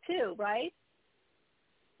dreamscape too, right?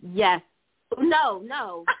 Yes. No.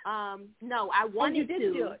 I wanted to.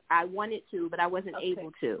 Do it. I wanted to, but I wasn't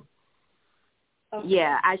able to. Okay.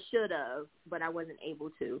 Yeah, I should have, but I wasn't able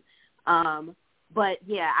to. But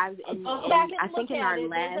yeah, I think in our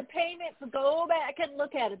last. There's a payment. Go back and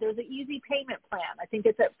look at it. There's an easy payment plan. I think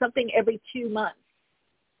it's something every 2 months.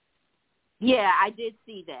 Yeah, I did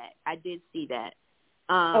see that.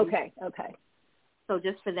 Okay. So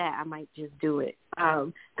just for that, I might just do it.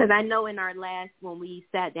 Because I know when we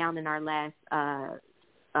sat down in our last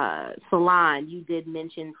salon, you did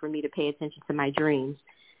mention for me to pay attention to my dreams.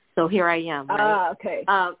 So here I am. Right? Okay.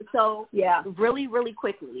 So yeah, really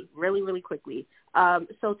quickly.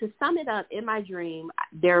 So to sum it up, in my dream,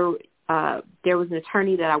 there was an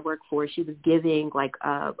attorney that I worked for. She was giving like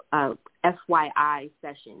a FYI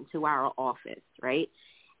session to our office, right?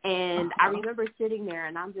 And I remember sitting there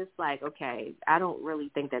and I'm just like, okay, I don't really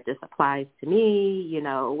think that this applies to me,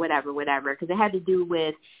 whatever, because it had to do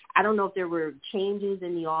with, I don't know if there were changes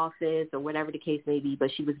in the office or whatever the case may be, but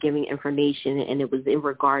she was giving information and it was in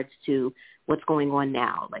regards to what's going on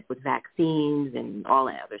now, like with vaccines and all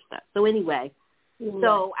that other stuff. So anyway,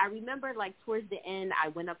 so I remember like towards the end, I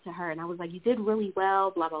went up to her and I was like, you did really well,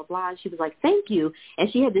 blah, blah, blah. And she was like, thank you.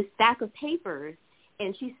 And she had this stack of papers.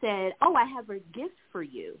 And she said, oh, I have a gift for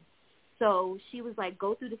you. So she was like,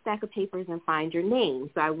 go through the stack of papers and find your name.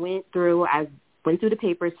 So I went through the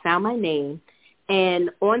papers, found my name. And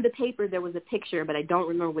on the paper, there was a picture, but I don't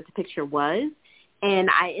remember what the picture was. And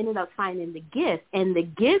I ended up finding the gift. And the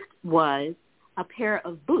gift was a pair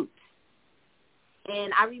of boots.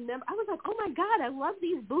 And I remember, I was like, oh, my God, I love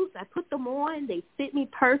these boots. I put them on. They fit me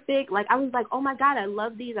perfect. Like, I was like, oh, my God, I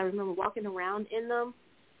love these. I remember walking around in them.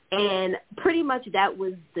 And pretty much that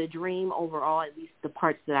was the dream overall, at least the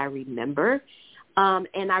parts that I remember.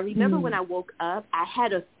 And I remember when I woke up, I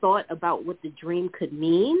had a thought about what the dream could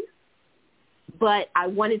mean, but I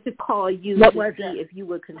wanted to call you to see if you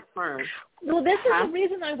would confirm. Well, this is the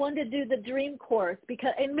reason I wanted to do the dream course,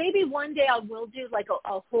 and maybe one day I will do like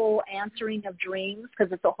a whole answering of dreams,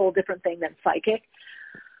 because it's a whole different thing than psychic.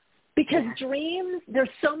 Because dreams, there's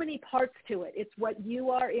so many parts to it. It's what you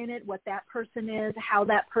are in it, what that person is, how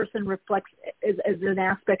that person reflects as an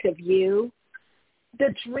aspect of you.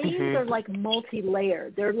 The dreams are like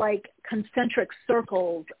multi-layered. They're like concentric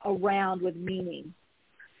circles around with meaning.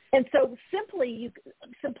 And so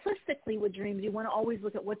simplistically with dreams, you want to always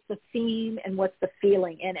look at what's the theme and what's the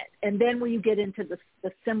feeling in it. And then when you get into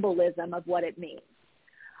the symbolism of what it means.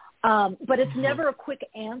 But it's never a quick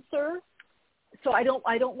answer. So I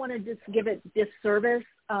don't want to just give it disservice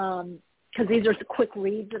because these are quick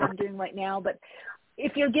reads that I'm doing right now. But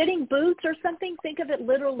if you're getting boots or something, think of it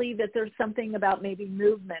literally that there's something about maybe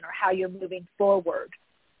movement or how you're moving forward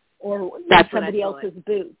or somebody else's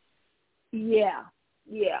boots. Yeah.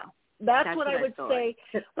 That's what I would say.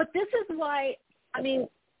 But this is why, I mean,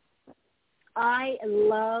 I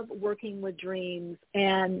love working with dreams,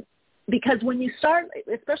 and because when you start,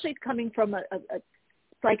 especially coming from a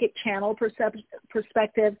psychic channel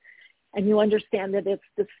perspective, and you understand that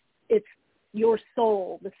it's your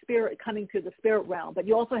soul, the spirit coming through the spirit realm, but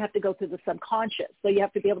you also have to go through the subconscious. So you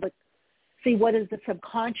have to be able to see what is the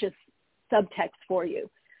subconscious subtext for you.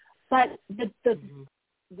 But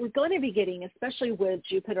we're going to be getting, especially with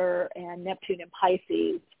Jupiter and Neptune and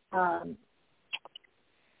Pisces,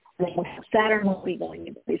 Saturn will be going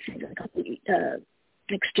into Pisces in a couple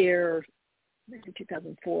next year, maybe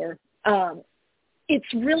 2004.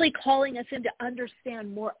 It's really calling us in to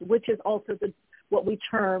understand more, which is also what we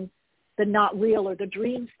term the not real or the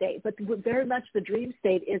dream state. But very much the dream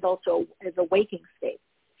state is also a waking state.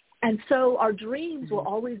 And so our dreams will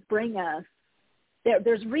always bring us,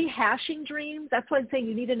 there's rehashing dreams. That's why I'm saying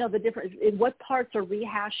you need to know the difference in what parts are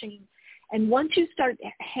rehashing. And once you start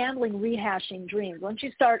handling rehashing dreams, once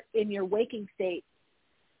you start in your waking state,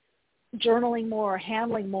 journaling more,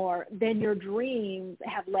 handling more, then your dreams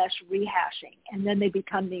have less rehashing. And then they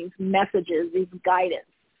become these messages, these guidance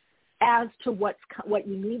as to what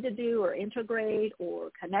you need to do or integrate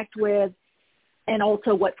or connect with, and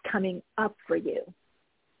also what's coming up for you.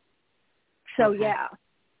 So, yeah.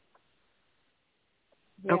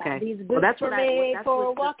 Okay. These boots were made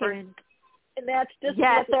for walking. And that's just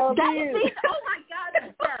what they'll do. Oh, my God,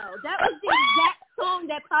 Michelle. That was the exact song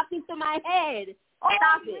that popped into my head. Oh,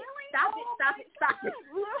 Stop it. Really? Stop it.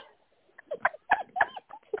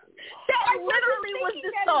 That literally was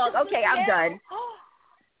the song. Okay, I'm done.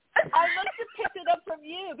 I must have picked it up from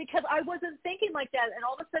you because I wasn't thinking like that. And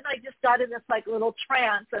all of a sudden I just got in this like little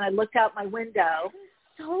trance and I looked out my window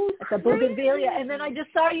at the bougainvillea. And then I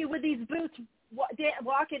just saw you with these boots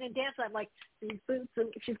walking and dancing. I'm like, these boots,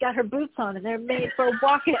 she's got her boots on and they're made for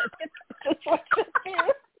walking. Okay,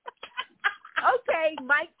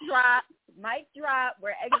 mic drop.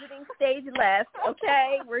 We're exiting stage left.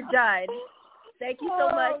 Okay, we're done. Thank you so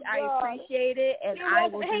much. God. I appreciate it, and I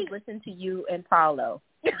will just listen to you and Paolo.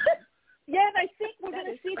 Yeah, and I think we're going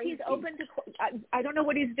to see if he's open to. I don't know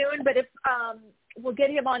what he's doing, but if we'll get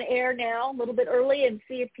him on air now a little bit early and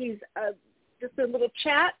see if he's just a little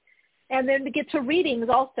chat, and then to get to readings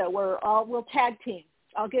also. We'll tag team.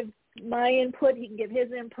 I'll give my input. He can give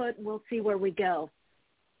his input, and we'll see where we go.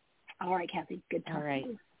 All right, Kathy. Good talk. All right.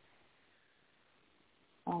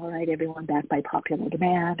 All right, everyone. Back by popular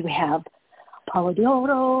demand, we have Paolo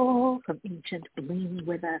Doro from Ancient Bling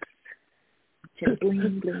with us. Ancient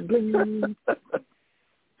Bling, bling, bling.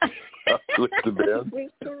 With the band. We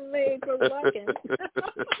were made for walking.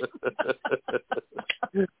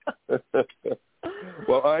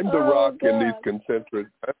 Well, I'm the rock in these concentric.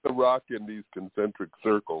 I'm the rock in these concentric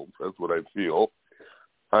circles. That's what I feel.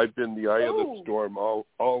 I've been the eye of the storm all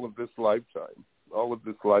of this lifetime. All of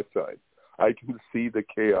this lifetime. I can see the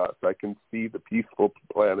chaos. I can see the peaceful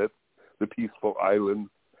planets, the peaceful islands,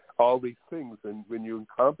 all these things. And when you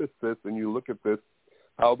encompass this and you look at this,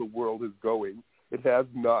 how the world is going, it has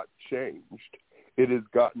not changed. It has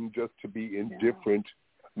gotten just to be in different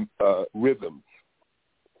rhythms.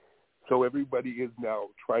 So everybody is now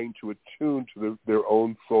trying to attune to their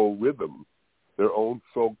own soul rhythm, their own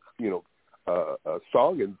soul,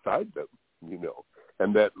 song inside them,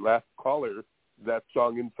 And that last caller, that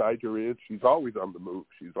song inside her is, she's always on the move.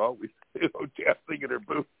 She's always, dancing in her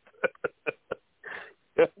boots.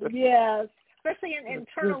 Yes, especially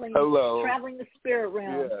internally, traveling the spirit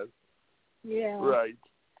realm. Yes. Yeah. Right.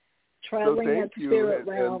 Traveling so that spirit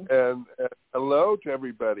realm. And hello to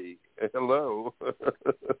everybody. Hello.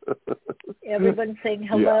 Everyone's saying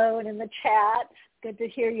hello and in the chat. Good to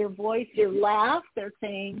hear your voice, your laugh. They're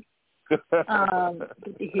saying, good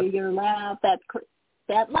to hear your laugh.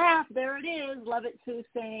 That laugh, there it is. Love it, Sue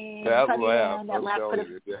saying. That laugh. That laugh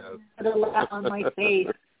put a laugh on my face.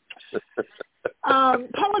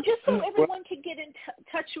 Paolo, just so everyone can get in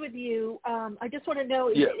touch with you, I just want to know,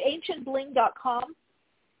 is it ancientbling.com?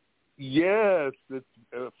 Yes, it's,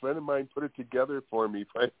 a friend of mine put it together for me.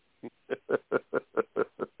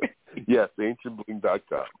 Yes,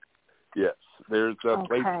 ancientbling.com. Yes, there's a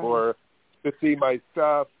place to see my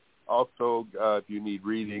stuff. Also, if you need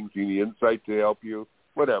readings, you need insight to help you,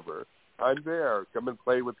 whatever, I'm there. Come and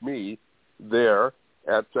play with me there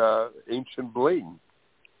at Ancient Bling.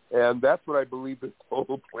 And that's what I believe this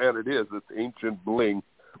whole planet is, this ancient bling.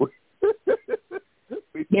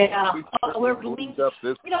 We're blinged up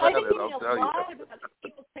this planet, I've been getting I'll a tell lot you. about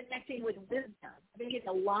people connecting with wisdom. I've been getting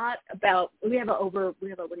a lot about, we have a what do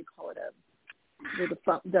you call it, where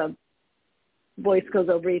the voice goes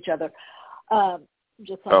over each other,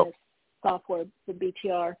 just on this software, the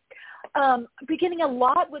BTR. Beginning a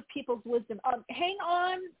lot with people's wisdom. Hang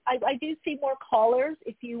on, I do see more callers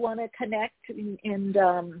if you want to connect and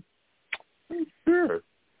sure.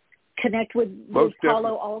 Connect with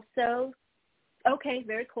Paolo also. Okay,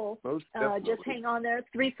 very cool. Just hang on there.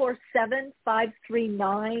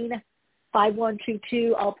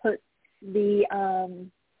 347-539-5122. I'll put the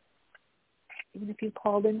even if you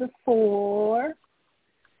called in before.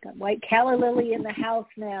 Got White Calla Lily in the house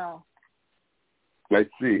now. I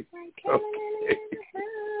see. Okay.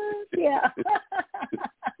 Yeah.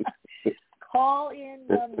 Call in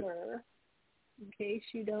number, in case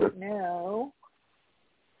you don't know.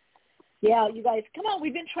 Yeah, you guys, come on.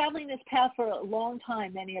 We've been traveling this path for a long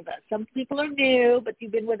time, many of us. Some people are new, but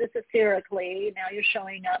you've been with us etherically. Now you're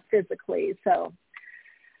showing up physically. So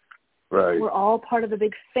we're all part of the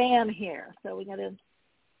big fam here. So we got to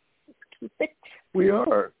keep it. We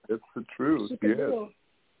are. It's the truth, yes.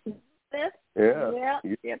 Yeah.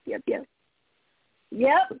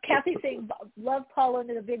 Yep. Kathy saying, love Paolo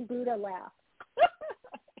and a big Buddha laugh.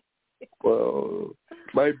 Well,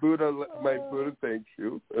 my Buddha, thanks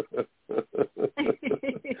you.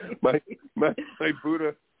 my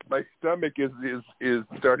Buddha, my stomach is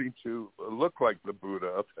starting to look like the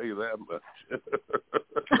Buddha. I'll tell you that much.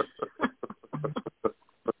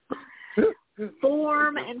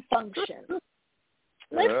 Form and function.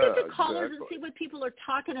 Let's get to callers and see what people are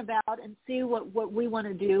talking about and see what we want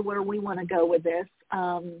to do, where we want to go with this.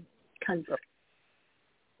 Because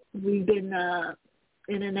we've been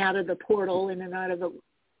in and out of the portal, in and out of the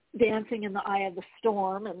dancing in the eye of the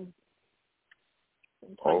storm, and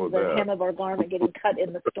sometimes the hem of our garment getting cut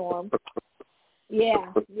in the storm.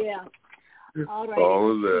 Yeah. All right.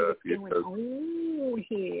 All of that. What's going on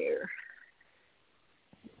here?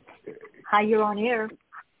 Hi, you're on air.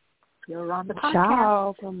 You're on the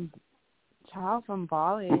podcast. Ciao from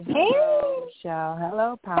Bali. Hey. Hello, Michelle.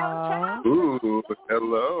 Hello, Paolo. Ooh,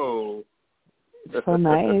 hello. So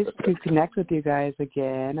nice to connect with you guys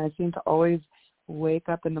again. I seem to always wake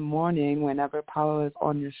up in the morning whenever Paolo is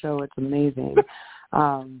on your show. It's amazing. It's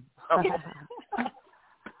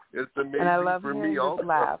amazing and I love for hearing me also.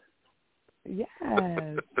 Laugh. Yes.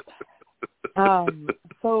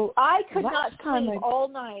 So I could not sleep all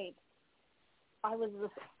night. I was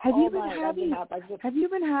just have you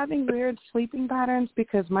been having weird sleeping patterns?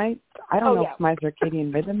 Because I don't know if my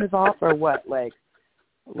circadian rhythm is off or what. Like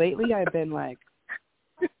lately, I've been like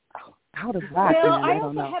out of whack. Well, I don't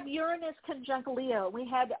also know. have Uranus conjunct Leo. We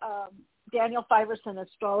had Daniel Fiverson,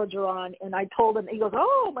 astrologer, on, and I told him, he goes,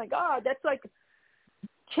 "Oh my God, that's like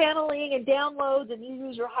channeling and downloads, and you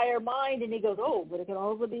use your higher mind." And he goes, "Oh, but it can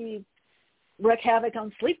also be wreak havoc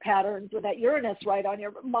on sleep patterns with that Uranus right on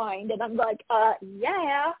your mind." And I'm like,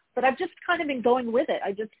 yeah, but I've just kind of been going with it.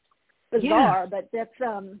 Bizarre, but that's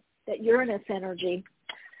that Uranus energy.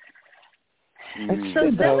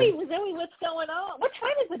 So Zoe, what's going on? What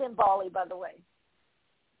time is it in Bali, by the way?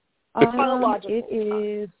 It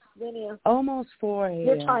is almost 4 a.m.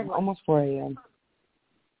 Your time. Almost 4 a.m.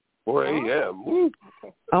 4 a.m.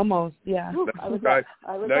 Okay. Almost, yeah. I was nice,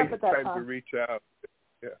 up at that time time to reach out.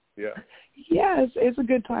 Yeah. Yeah, it's a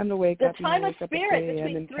good time to wake up. The time of spirit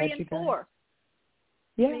between 3 and 4.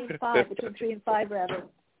 Yeah. 3 and 5, between 3 and 5, rather.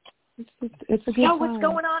 It's a good time. What's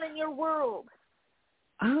going on in your world?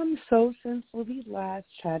 So since we last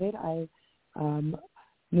chatted, I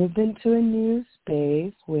moved into a new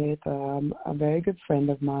space with a very good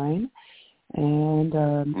friend of mine, and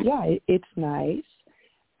it's nice.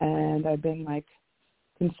 And I've been like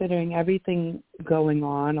considering everything going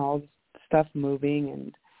on, all the stuff moving,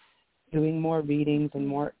 and doing more readings and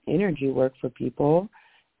more energy work for people.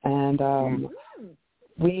 And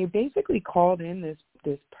we basically called in this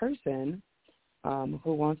person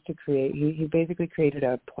who wants to create, he basically created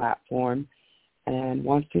a platform and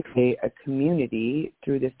wants to create a community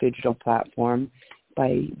through this digital platform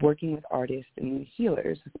by working with artists and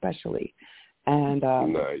healers especially. And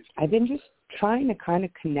nice. I've been just trying to kind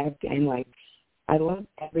of connect, and like I love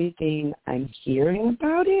everything I'm hearing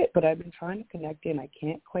about it, but I've been trying to connect in. I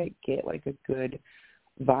can't quite get like a good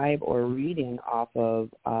vibe or reading off of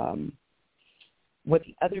what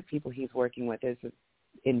the other people he's working with is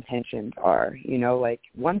intentions are. You know, like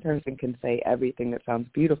one person can say everything that sounds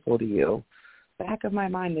beautiful to you. Back of my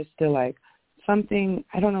mind is still like something,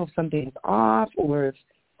 I don't know if something's off or if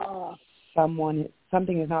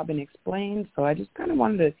something has not been explained. So I just kind of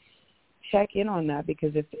wanted to check in on that,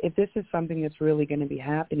 because if this is something that's really going to be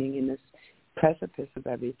happening in this precipice of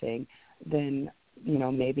everything, then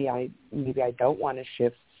maybe I don't want to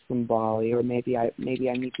shift from Bali, or maybe I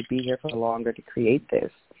need to be here for longer to create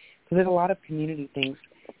this, because there's a lot of community things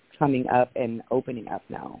coming up and opening up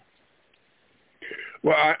now.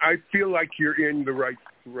 Well, I feel like you're in the right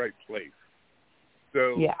place.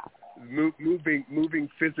 So yeah. Moving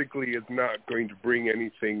physically is not going to bring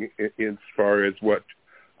anything as far as what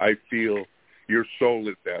I feel your soul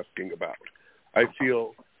is asking about. I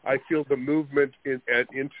feel the movement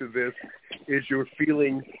into this is you're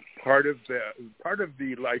feeling part of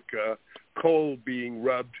the like coal being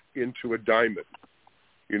rubbed into a diamond.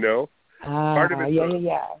 Part of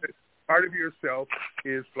it. Part of yourself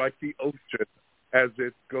is like the ocean as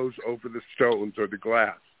it goes over the stones or the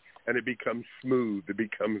glass, and it becomes smooth. It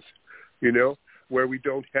becomes, where we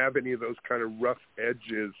don't have any of those kind of rough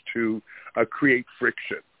edges to create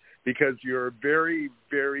friction, because you're very,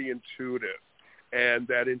 very intuitive, and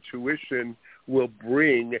that intuition will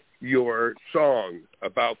bring your song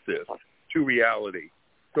about this to reality.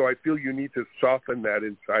 So I feel you need to soften that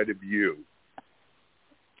inside of you.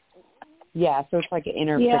 Yeah, so it's like an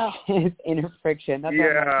inner friction. That's I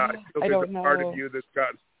feel I don't there's a know. part of you that's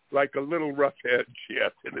got like a little rough edge,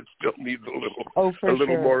 yes, and it still needs a little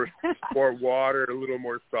more water, a little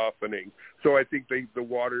more softening. So I think the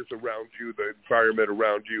waters around you, the environment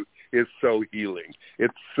around you is so healing.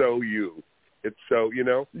 It's so you. It's so,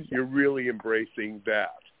 you're really embracing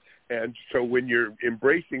that. And so when you're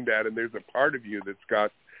embracing that and there's a part of you that's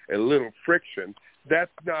got a little friction,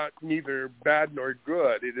 that's not neither bad nor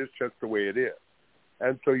good. It is just the way it is.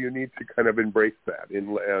 And so you need to kind of embrace that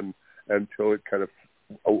and until it kind of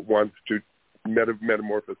wants to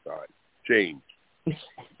metamorphosize, change.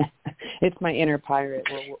 It's my inner pirate.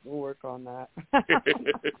 We'll work on that.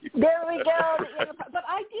 There we go. But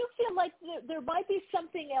I do feel like there might be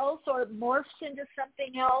something else, or it morphs into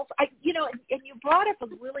something else. And you brought up a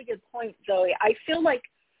really good point, Zoe. I feel like,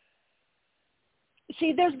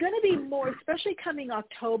 there's going to be more, especially coming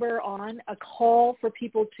October on, a call for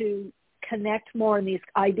people to connect more in these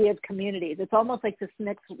idea of communities. It's almost like this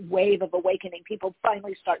next wave of awakening. People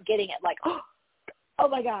finally start getting it, like, oh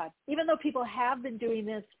my God. Even though people have been doing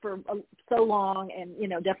this for so long, and,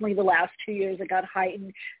 definitely the last 2 years it got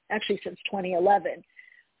heightened, actually since 2011,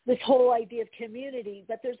 this whole idea of community,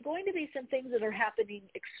 but there's going to be some things that are happening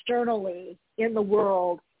externally in the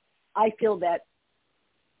world, I feel, that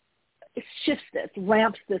it shifts this,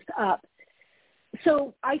 ramps this up.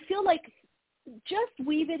 So I feel like just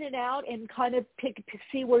weave in and out and kind of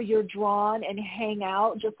see where you're drawn and hang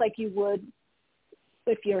out, just like you would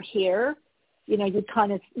if you're here. You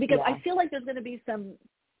kind of, because I feel like there's going to be some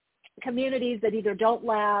communities that either don't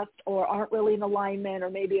last or aren't really in alignment, or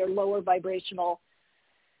maybe are lower vibrational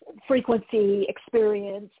frequency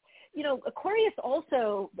experience. Aquarius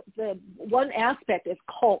also, the one aspect is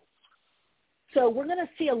cults. So we're going to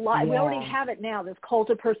see a lot. We already have it now, this cult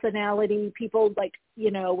of personality. People like,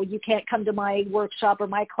 when you can't come to my workshop or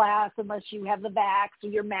my class unless you have the vax or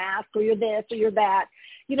your mask or you're this or you're that.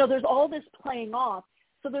 There's all this playing off.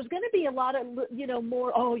 So there's going to be a lot of,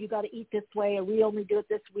 more, you got to eat this way, or we only do it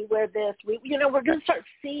this, we wear this. We're going to start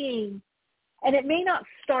seeing, and it may not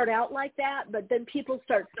start out like that, but then people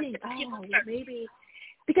start seeing, maybe,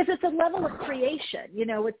 because it's a level of creation.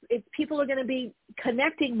 It's people are going to be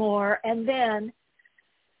connecting more, and then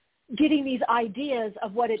getting these ideas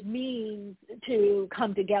of what it means to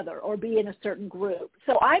come together or be in a certain group.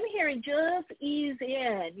 So I'm hearing just ease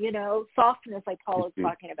in, softness, like Paul is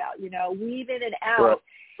talking about, weave in and out,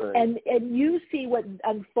 right. And you see what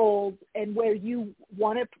unfolds and where you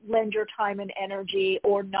want to lend your time and energy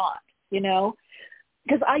or not,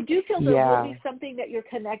 because I do feel there will be something that you're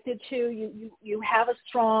connected to. You have a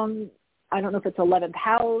strong, I don't know if it's 11th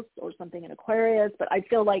house or something in Aquarius, but I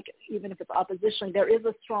feel like even if it's oppositionally, there is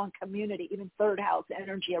a strong community, even 3rd house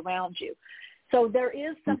energy around you. So there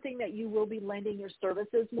is something that you will be lending your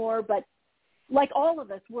services more, but like all of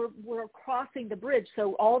us, we're crossing the bridge.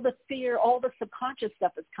 So all the fear, all the subconscious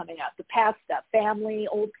stuff is coming out, the past stuff, family,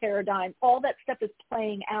 old paradigm, all that stuff is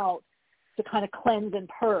playing out to kind of cleanse and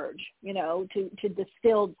purge, to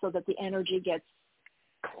distill so that the energy gets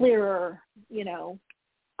clearer, pure,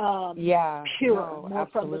 more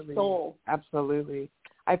from the soul. Absolutely.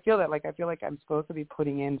 I feel like I'm supposed to be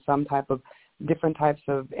putting in some type of different types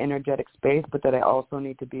of energetic space, but that I also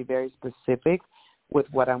need to be very specific with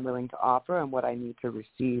what I'm willing to offer and what I need to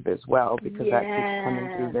receive as well, because that keeps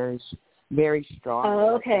coming through very, very strong.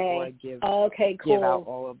 Okay. Before I give out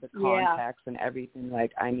all of the contacts and everything,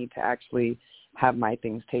 like I need to actually have my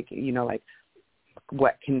things taken, you know, like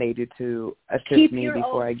what can they do to assist me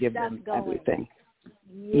before I give them everything.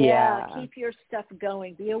 Yeah, keep your stuff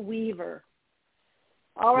going. Be a weaver.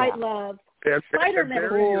 All right, love. Spider member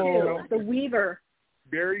too, the weaver.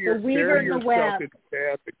 Bury yourself in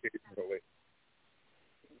sand occasionally.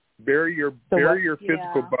 Bury your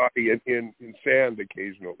physical body in sand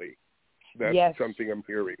occasionally. That's something I'm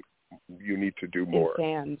hearing. You need to do more. In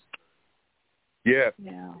sand. Yes.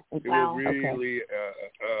 Yeah. It will really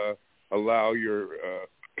allow your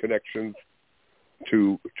connections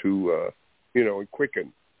to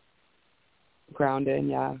quicken. Grounding,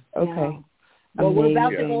 yeah. Okay. Yeah. Well, we're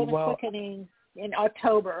about to go into quickening in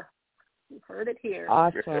October. You've heard it here.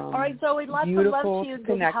 Awesome. All right, Zoe, lots Beautiful of love to you. To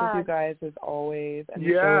connect with you guys as always. And the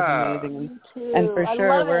show is amazing. And for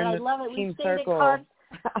sure, we're in the team circle.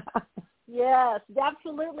 Yes,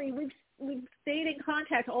 absolutely. We've stayed in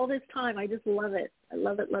contact all this time. I just love it. I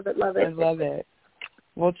love it. I love it.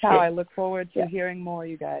 Well, ciao. I look forward to hearing more,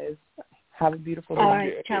 you guys. Have a beautiful day. All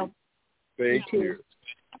right, ciao. Thank you.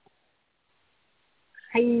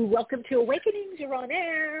 Hey, welcome to Awakenings. You're on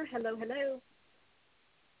air. Hello.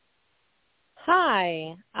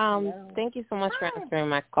 Hi. Thank you so much for answering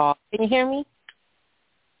my call. Can you hear me?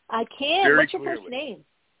 I can. Very What's your clearly. first name?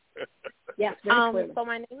 Yes, very clearly. So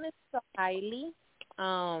my name is Sohaili.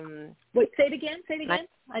 Wait, say it again.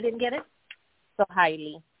 I didn't get it.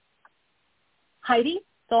 Sohaili. Heidi?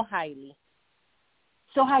 Sohaili.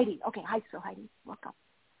 Okay, hi, Sohaili. Welcome.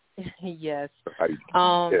 Yes.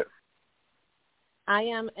 Yes. I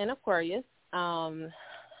am an Aquarius, and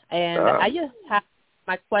I just have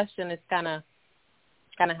my question is kind of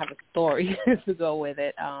have a story to go with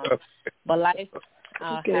it. But life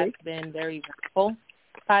has been very eventful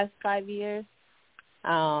past 5 years.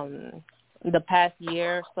 The past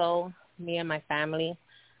year or so, me and my family,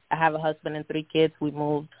 I have a husband and 3 kids. We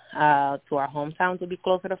moved to our hometown to be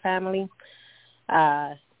closer to family.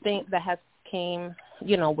 Things that has came,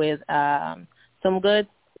 with some good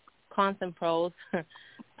cons and pros.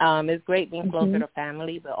 It's great being closer to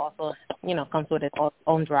family, but also, comes with its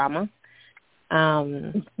own drama.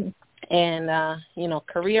 And,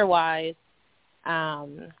 career-wise,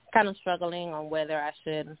 kind of struggling on whether I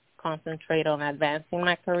should concentrate on advancing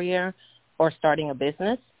my career or starting a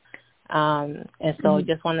business. And so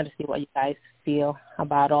just wanted to see what you guys feel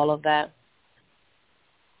about all of that.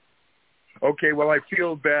 Okay, well, I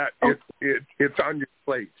feel that it's on your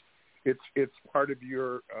plate. It's part of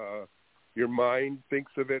your mind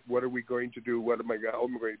thinks of it. What are we going to do? How am I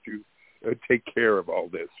going to take care of all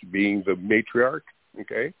this? Being the matriarch,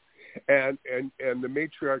 okay, and the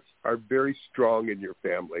matriarchs are very strong in your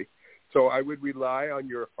family. So I would rely on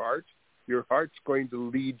your heart. Your heart's going to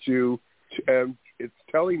lead you, and it's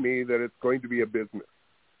telling me that it's going to be a business.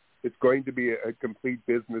 It's going to be a complete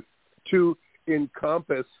business to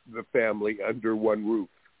encompass the family under one roof.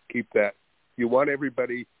 Keep that. You want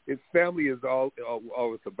everybody. It's family is all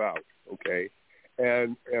it's about, okay,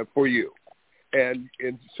 and for you, and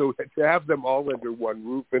so to have them all under one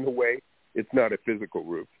roof in a way, it's not a physical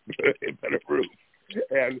roof, but a roof,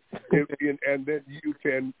 and then you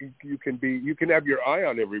can have your eye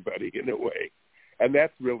on everybody in a way, and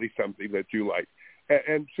that's really something that you like,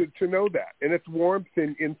 and to know that, and it's warmth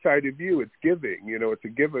inside of you. It's giving, it's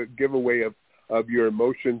a giveaway of your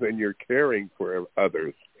emotions and your caring for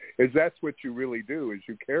others. Is that's what you really do, is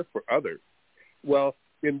you care for others. Well,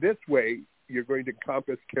 in this way, you're going to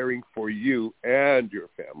encompass caring for you and your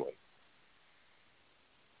family.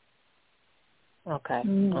 Okay.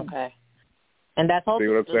 Okay. And that's all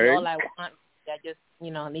I want. I just,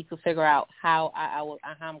 need to figure out how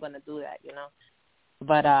I'm going to do that,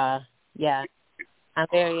 But, yeah, I'm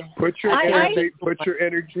very... Put your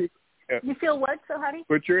energy. Yeah. You feel what, Sohaili?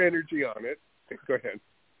 Put your energy on it. Go ahead.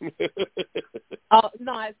 Oh,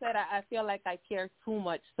 no, I said I feel like I care too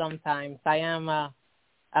much sometimes. I am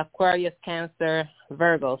Aquarius, Cancer,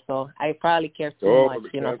 Virgo, so I probably care too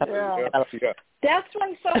much, Yeah. That's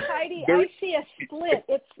why, so Heidi, I see a split.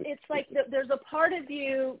 It's like there's a part of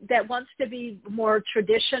you that wants to be more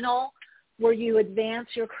traditional, where you advance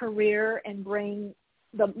your career and bring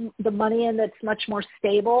the money in that's much more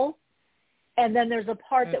stable. And then there's a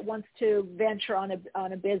part that wants to venture on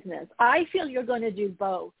a business. I feel you're going to do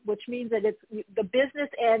both, which means that the business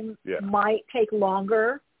end might take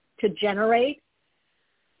longer to generate,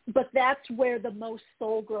 but that's where the most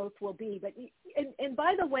soul growth will be. But and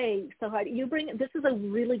by the way, Sohaili, this is a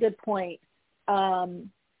really good point. And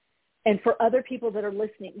for other people that are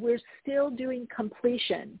listening, we're still doing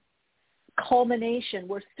completion. culmination.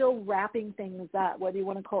 We're still wrapping things up, whether you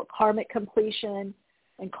want to call it karmic completion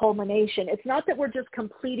and culmination. It's not that we're just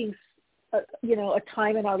completing, a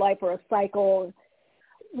time in our life or a cycle.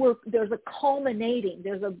 There's a culminating.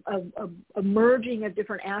 There's a merging of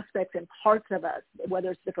different aspects and parts of us,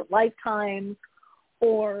 whether it's different lifetimes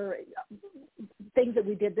or things that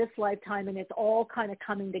we did this lifetime, and it's all kind of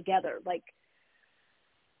coming together. Like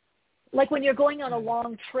when you're going on a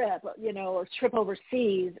long trip, or trip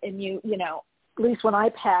overseas, and at least when I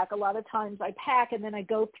pack, a lot of times I pack and then I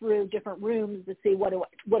go through different rooms to see what do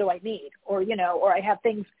I need, or I have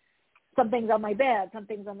some things on my bed, some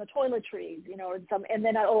things on the toiletries, and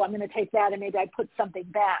then I'm going to take that and maybe I put something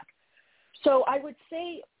back. So I would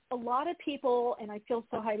say a lot of people, and I feel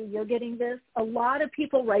so, Heidi, you're getting this, a lot of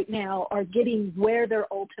people right now are getting where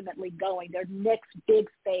they're ultimately going, their next big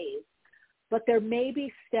phase. But there may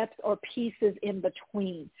be steps or pieces in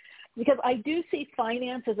between. Because I do see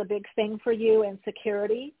finance as a big thing for you and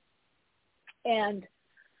security. And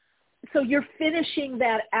so you're finishing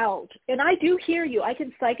that out. And I do hear you. I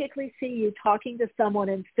can psychically see you talking to someone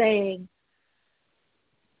and saying,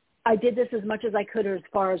 I did this as much as I could or as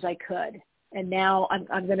far as I could. And now I'm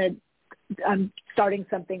starting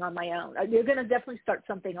something on my own. You're going to definitely start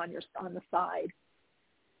something on the side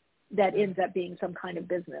that ends up being some kind of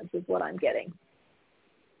business is what I'm getting.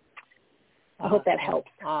 I hope that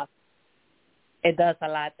helps. It does a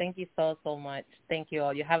lot. Thank you so much. Thank you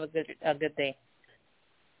all. You have a good day.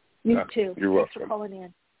 You too. You're Thanks welcome. for calling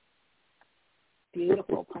in.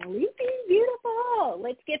 Beautiful, Paolo. Beautiful.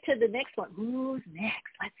 Let's get to the next one. Who's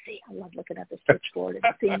next? Let's see. I love looking at the switchboard and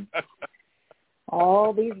seeing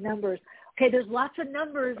all these numbers. Okay, there's lots of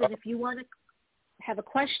numbers, and if you want to have a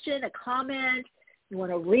question, a comment, you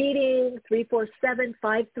want a reading,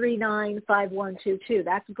 347-539-5122.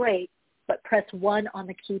 That's great, but press 1 on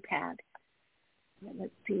the keypad.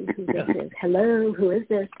 Let's see who this is. Hello, who is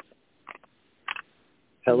this?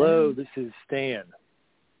 Hello, this is Stan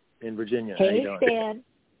in Virginia. Hey, How you doing? Stan.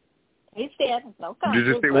 Hey, Stan. Welcome. Did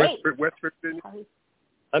you say West Virginia?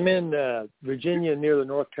 I'm in Virginia near the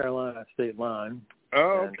North Carolina state line.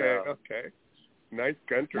 Oh, and, okay. Nice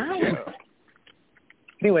country, nice. Yeah.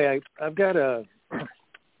 Anyway, I've got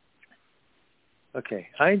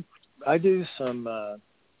I do some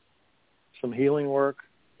healing work,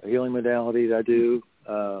 a healing modality that I do.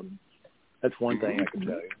 That's one thing I can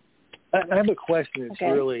tell you. I have a question that's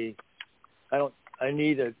really, I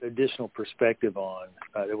need an additional perspective on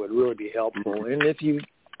that would really be helpful. And if you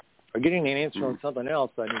are getting an answer on something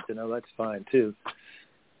else I need to know, that's fine too.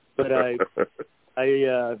 But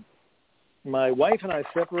my wife and I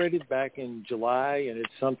separated back in July, and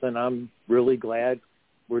it's something I'm really glad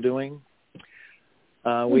we're doing.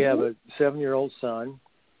 We have a 7-year-old son,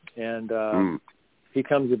 and he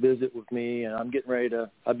comes to visit with me, and I'm getting ready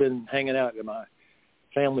to, I've been hanging out at my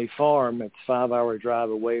family farm. It's a 5-hour drive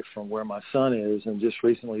away from where my son is, and just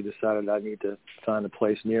recently decided I need to find a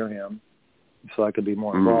place near him so I could be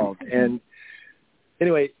more involved. And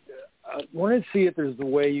anyway, I wanted to see if there's a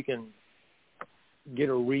way you can get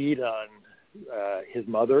a read on his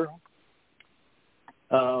mother.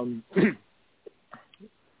 In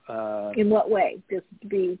what way? Just to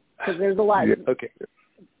be, because there's a lot. Okay.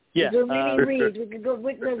 Yeah. There are many reads. We can go.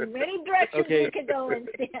 There's many directions we can go in,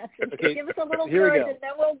 Stan. Okay. Give us a little Here we courage, go. and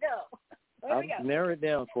then we'll go. I'll narrow it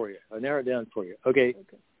down for you. Okay.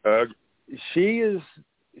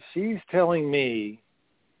 She's telling me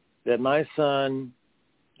that my son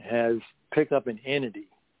has picked up an entity.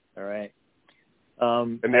 All right.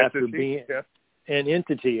 An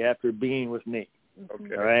entity after being with me.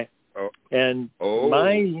 Okay. All right. Oh. And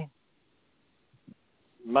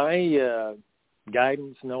my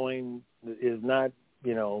guidance, knowing, is not,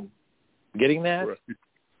 getting that.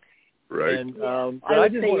 Right. And but I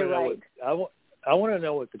just want to know. I want to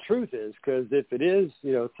know what the truth is, because if it is,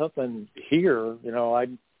 something here,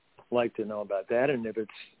 I'd like to know about that, and if it's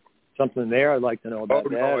something there, I'd like to know about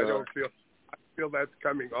that. No, I feel that's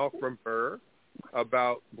coming all from her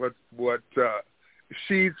about what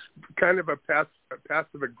she's kind of a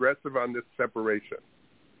passive aggressive on this separation.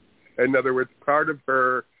 In other words, part of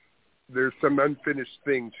her, there's some unfinished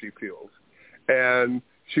things she feels, and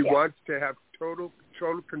she wants to have total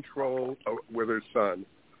control with her son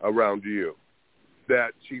around you.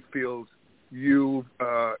 That she feels you,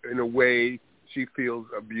 in a way, she feels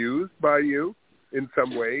abused by you in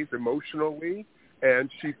some ways emotionally, and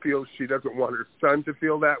she feels she doesn't want her son to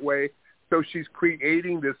feel that way. So she's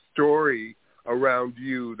creating this story around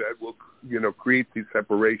you that will, create these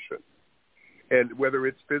separations. And whether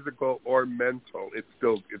it's physical or mental, it's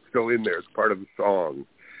still in there. It's part of the song.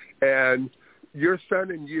 And your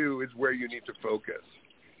son and you is where you need to focus.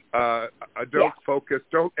 Don't focus.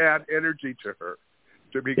 Don't add energy to her,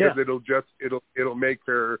 because it'll make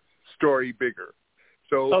her story bigger.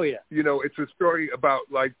 So it's a story about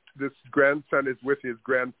like this grandson is with his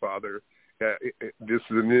grandfather. This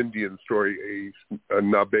is an Indian story, a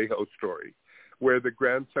Navajo story, where the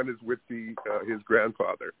grandson is with his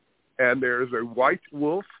grandfather, and there's a white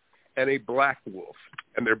wolf and a black wolf,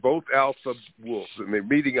 and they're both alpha wolves, and they're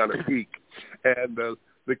meeting on a peak, and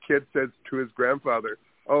the kid says to his grandfather,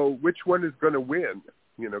 "Oh, which one is going to win?"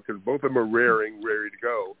 Because both of them are ready to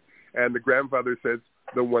go, and the grandfather says,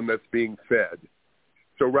 "The one that's being fed."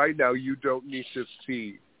 So right now you don't need to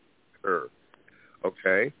feed her,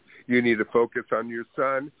 okay? You need to focus on your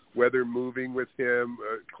son, whether moving with him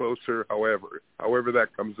closer, however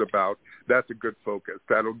that comes about. That's a good focus.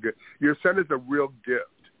 Your son is a real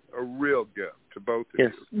gift to both of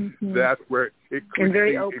you. Mm-hmm. That's where it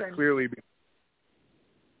clearly.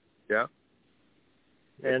 Yeah.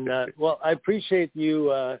 And I appreciate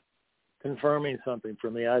you confirming something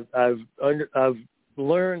for me. I've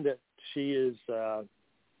learned that she is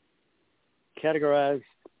categorized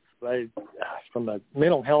from a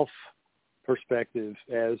mental health perspective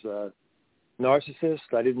as a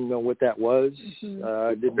narcissist. I didn't know what that was.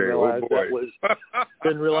 I didn't realize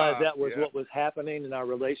that was what was happening in our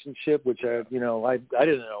relationship, which I didn't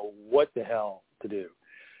know what the hell to do.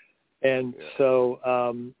 And so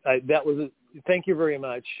that was thank you very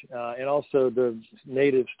much. And also the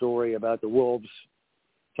native story about the wolves.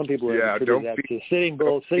 Some people have attributed that to Sitting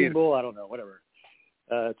Bull. I don't know, whatever.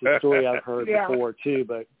 It's a story I've heard before too,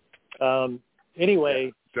 but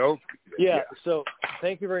anyway. So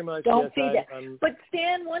thank you very much. Don't feed it. But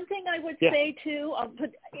Stan, one thing I would say too,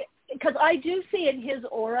 because I do see in his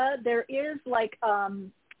aura, there is like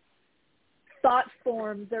thought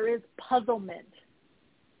forms, there is puzzlement.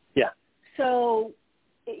 Yeah. So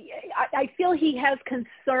I feel he has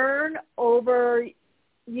concern over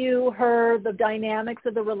you, her, the dynamics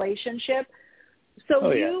of the relationship.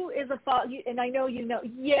 So is a thought, and I know you know.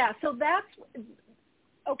 Yeah, so that's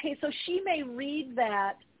okay. So she may read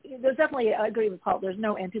that. There's definitely, I agree with Paul. There's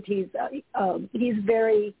no entities. He's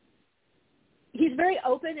very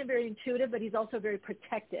open and very intuitive, but he's also very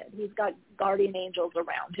protected. He's got guardian angels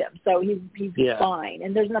around him, so he's fine.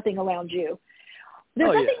 And there's nothing around you.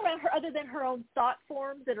 There's nothing around her other than her own thought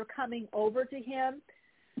forms that are coming over to him.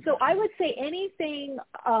 So I would say anything.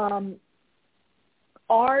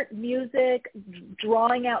 Art, music,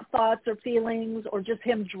 drawing out thoughts or feelings, or just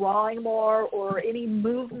him drawing more, or any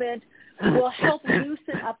movement will help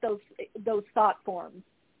loosen up those thought forms.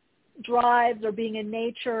 Drives or being in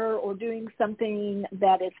nature or doing something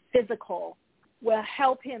that is physical will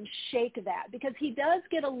help him shake that, because he does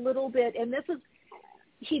get a little bit,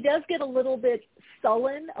 he does get a little bit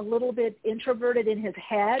sullen, a little bit introverted in his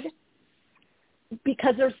head,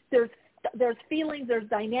 because there's feelings, there's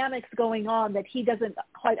dynamics going on that he doesn't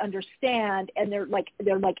quite understand, and they're like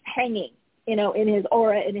hanging, in his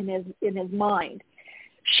aura and in his mind.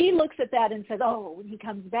 She looks at that and says, "Oh, when he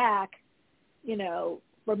comes back,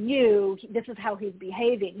 from you, this is how he's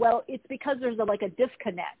behaving." Well, it's because there's a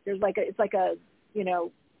disconnect. It's like a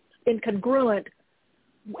incongruent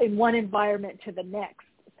in one environment to the next.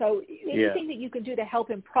 So anything that you can do to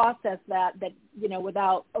help him process that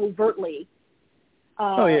without overtly.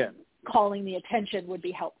 Calling the attention would be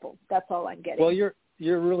helpful. That's all I'm getting. Well, you're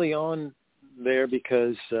really on there,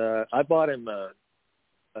 because I bought him a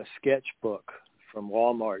sketchbook from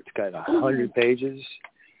Walmart. It's got 100 pages,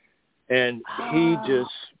 and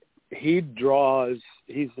he draws.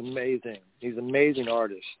 He's amazing. He's an amazing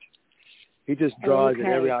artist. He just draws at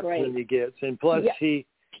every opportunity he gets, and plus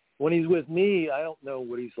when he's with me, I don't know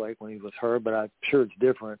what he's like when he's with her, but I'm sure it's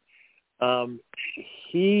different.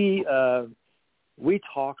 We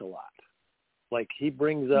talk a lot. Like, he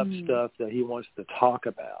brings up stuff that he wants to talk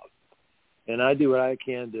about, and I do what I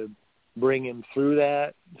can to bring him through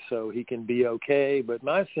that so he can be okay. But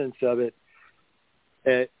my sense of it,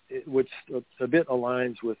 which a bit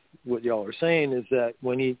aligns with what y'all are saying, is that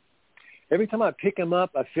every time I pick him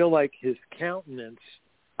up, I feel like his countenance,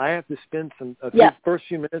 I have to spend first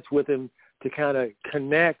few minutes with him to kind of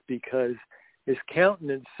connect, because his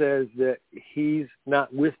countenance says that he's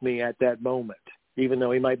not with me at that moment, even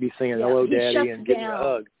though he might be saying hello, Daddy, and giving a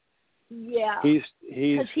hug. Yeah. He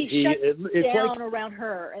shuts down around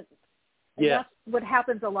her. And that's what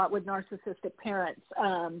happens a lot with narcissistic parents.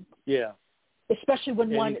 Especially when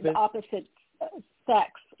one is the opposite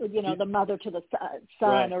sex, the mother to the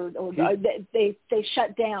son, or they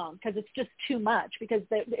shut down because it's just too much, because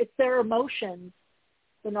it's their emotions.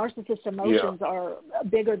 The narcissist emotions are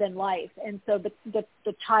bigger than life, and so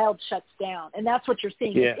the child shuts down, and that's what you're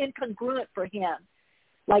seeing. It's incongruent for him.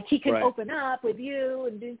 Like he can Right. open up with you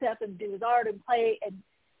and do stuff and do his art and play, and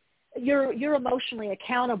you're emotionally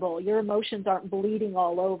accountable. Your emotions aren't bleeding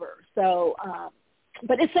all over. So,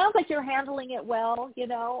 but it sounds like you're handling it well,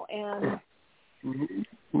 and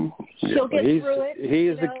she'll get through it.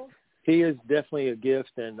 He is definitely a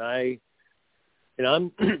gift, and I'm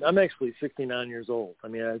actually 69 years old. I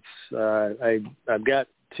mean, I've got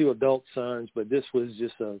 2 adult sons, but this was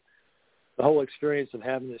just the whole experience of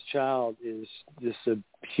having this child is just a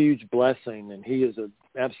huge blessing, and he is an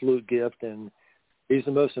absolute gift, and he's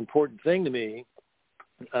the most important thing to me.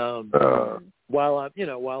 While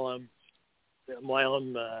I'm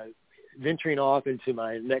venturing off into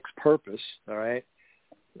my next purpose, all right.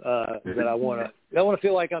 That I want to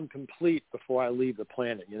feel like I'm complete before I leave the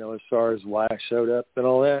planet. As far as why I showed up and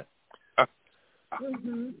all that.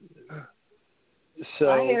 So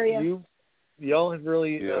I hear you. Y'all have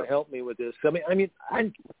really helped me with this. I mean,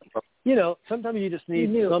 sometimes you just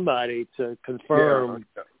need somebody to confirm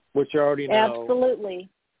what you already know. Absolutely.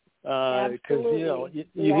 Because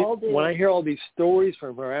when I hear all these stories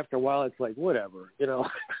from her, after a while, it's like whatever,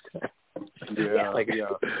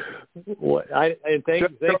 What? Thank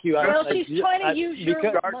you. Well, she's trying to use your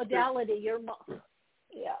modality.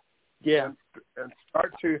 And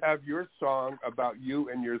start to have your song about you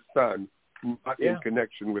and your son, not in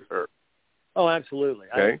connection with her. Oh, absolutely.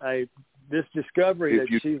 Okay? This discovery that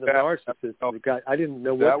she's a narcissist, I didn't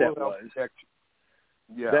know what that was.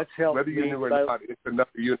 That's helped whether you me. knew it or not, it's another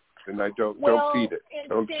unit, and don't feed it.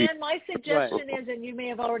 Well, Dan, my suggestion is, and you may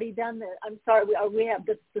have already done this. I'm sorry, we have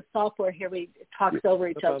the software here. We talks over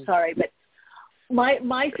each other. Sorry, but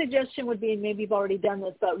my suggestion would be, and maybe you've already done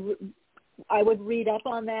this, but I would read up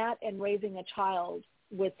on that and raising a child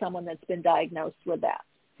with someone that's been diagnosed with that.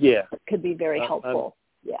 Yeah, it could be very helpful.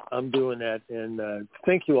 I'm doing that, and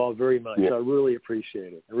thank you all very much. I really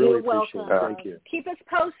appreciate it. You're welcome. Thank you. Keep us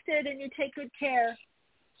posted, and you take good care.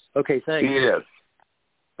 Okay, thanks. Yes.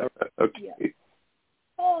 Okay. Yeah.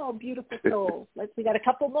 Oh, beautiful soul. We got a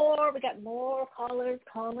couple more. We got more callers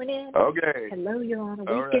calling in. Okay. Hello, you're on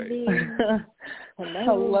Awakening.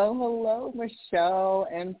 Hello, Michelle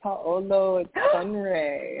and Paolo. It's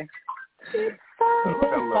Sunray. It's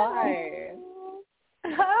Sunray. Hi.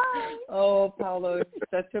 Hi. Oh, Paolo, it's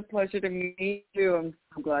such a pleasure to meet you. I'm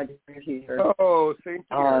so glad you're here. Oh, thank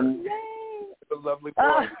you. Yay. You have a lovely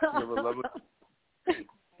voice. You have a lovely. Thank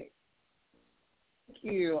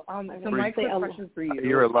you. So my quick question for you. I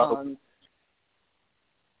hear a lot of,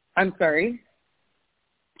 I'm sorry?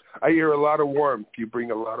 I hear a lot of warmth. You bring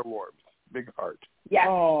a lot of warmth. Big heart. Yes.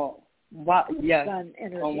 Oh, wow. Yes.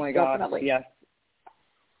 Energy, oh, my gosh. Definitely. Yes.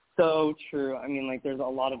 So true. I mean, there's a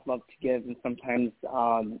lot of love to give, and sometimes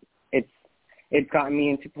it's gotten me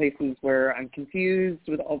into places where I'm confused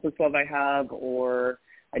with all this love I have, or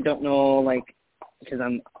I don't know, because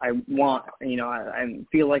I want, I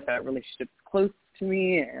feel like that relationship's close to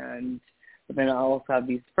me, but then I also have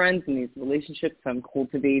these friends and these relationships I'm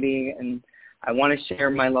cultivating, and I want to share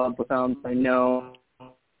my love with them. I know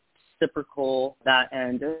reciprocal that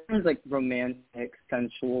end. There's romantic,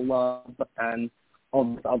 sensual love, but then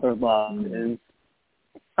all this other love is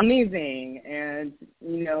amazing and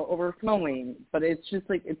overflowing. But it's just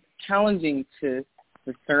it's challenging to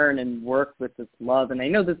discern and work with this love. And I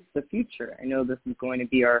know this is the future. I know this is going to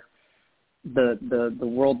be the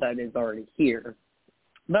world that is already here.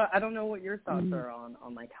 But I don't know what your thoughts are on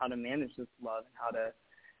how to manage this love and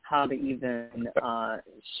how to even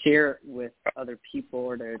share it with other people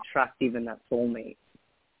or to attract even that soulmate.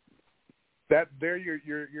 That there,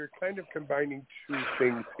 you're kind of combining two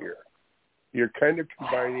things here. You're kind of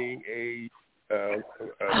combining a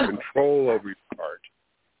control over your heart,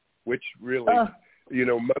 which really,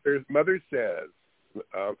 Mother says,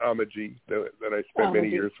 Amaji, that I spent many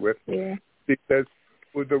years with, she says,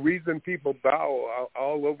 the reason people bow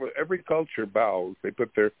all over, every culture bows, they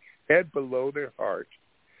put their head below their heart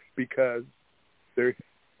because their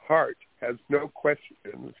heart has no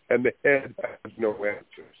questions and the head has no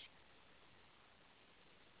answers.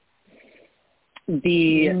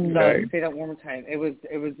 Say that one more time. It was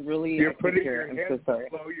really. You're putting your head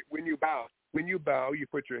below when you bow. When you bow, you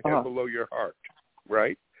put your head below your heart,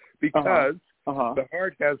 right? Because the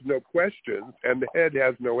heart has no questions and the head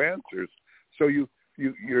has no answers. So you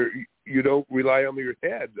don't rely on your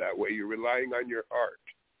head that way. You're relying on your heart.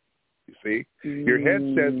 You see, your head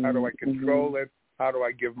says, "How do I control it? How do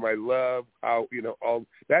I give my love? How all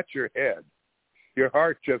that's your head. Your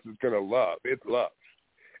heart just is going to love. It loves."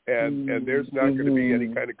 And there's not going to be any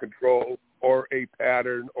kind of control or a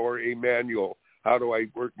pattern or a manual. How do I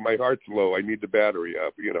work? My heart's low. I need the battery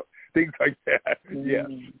up. Things like that. Yes,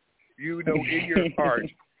 in your heart,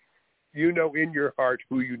 you know in your heart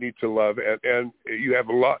who you need to love, and you have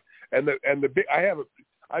a lot. And the big,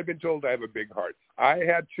 I've been told I have a big heart. I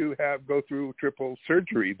had to go through triple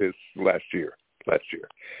surgery this last year,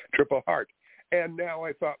 triple heart. And now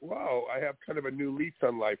I thought, wow, I have kind of a new lease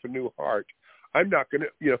on life, a new heart. I'm not going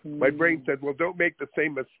to, my brain said, well, don't make the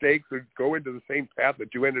same mistakes or go into the same path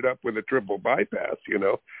that you ended up with a triple bypass,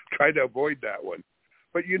 Try to avoid that one.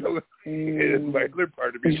 But, my other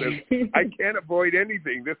part of me says, I can't avoid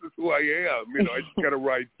anything. This is who I am. I just got to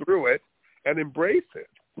ride through it and embrace it,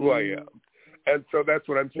 who I am. And so that's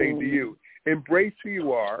what I'm saying to you. Embrace who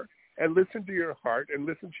you are and listen to your heart and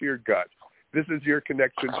listen to your gut. This is your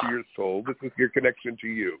connection to your soul. This is your connection to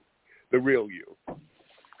you, the real you.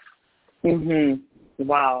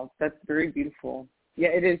 Wow, that's very beautiful. Yeah,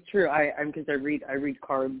 it is true. Because I read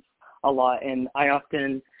cards a lot, and I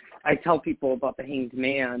tell people about the Hanged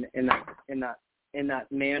Man in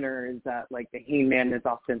that manner is that like the Hanged Man is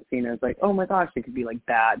often seen as like, oh my gosh, it could be like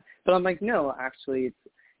bad, but I'm like, no, actually, it's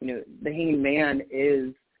the Hanged Man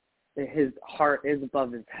is his heart is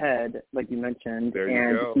above his head, like you mentioned,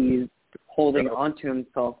 and he's holding on to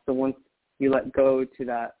himself. So once you let go to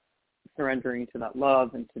that, surrendering to that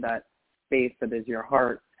love and to that space that is your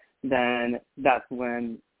heart, then that's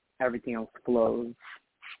when everything else flows.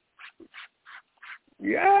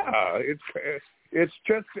 Yeah, it's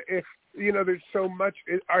just there's so much.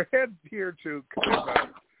 Our head's here to kind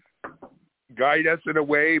of guide us in a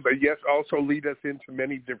way, but yes, also lead us into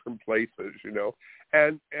many different places.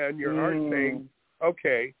 And your heart saying,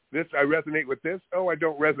 okay, this I resonate with this. Oh, I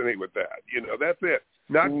don't resonate with that. That's it.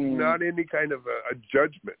 Not any kind of a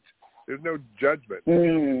judgment. There's no judgment.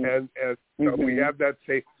 And so we have that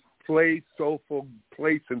soulful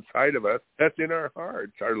place inside of us that's in our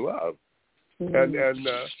hearts, our love. And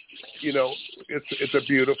it's a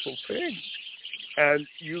beautiful thing. And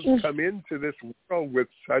you come into this world with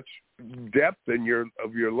such depth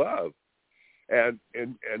of your love. And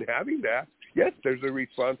having that, yes, there's a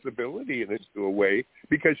responsibility in it to a way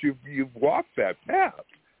because you've walked that path.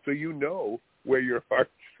 So you know where your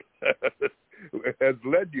heart has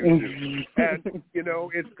led you to. And,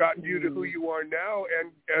 it's gotten you to who you are now,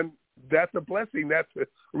 and that's a blessing. That's a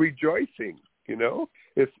rejoicing,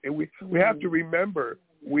 we have to remember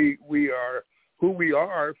we are who we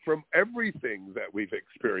are from everything that we've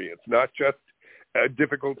experienced, not just a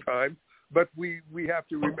difficult time, but we have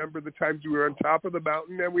to remember the times we were on top of the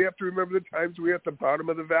mountain, and we have to remember the times we were at the bottom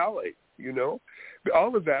of the valley,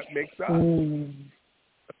 All of that makes us.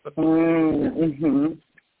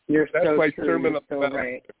 You're That's so my true. sermon You're so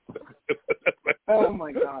right. Oh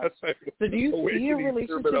my gosh! So do you see your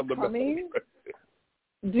relationship coming?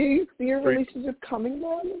 Do you see your relationship coming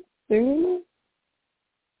then soon?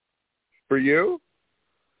 For you?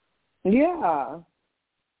 Yeah.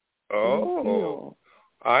 Oh,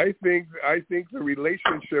 I think the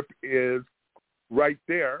relationship is right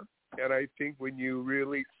there, and I think when you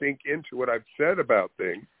really think into what I've said about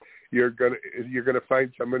things, you're gonna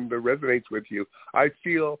find someone that resonates with you. I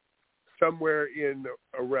feel somewhere in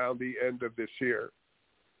around the end of this year.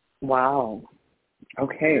 Wow.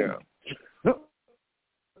 Okay. Yeah.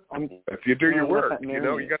 If you do your work,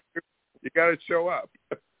 you got to show up.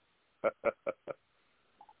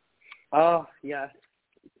 Oh yes.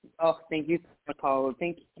 Oh, thank you, Paolo.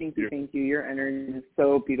 Thank you. Your energy is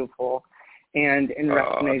so beautiful. And in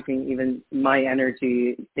recognizing even my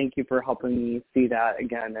energy, thank you for helping me see that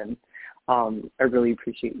again. And I really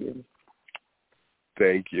appreciate you.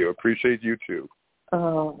 Thank you. Appreciate you too.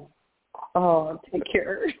 Oh, take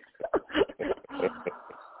care.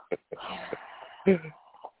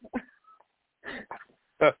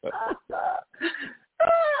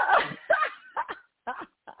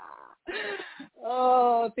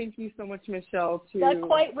 Oh, thank you so much, Michelle. Not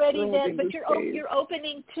quite ready then, but you're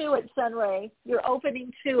opening to it, Sunray. You're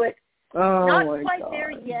opening to it. Oh, not my quite God.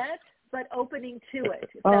 there yet, but opening to it.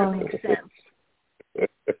 If that makes sense.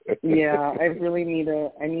 Yeah, I really need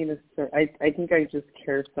I think I just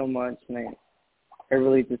care so much, and I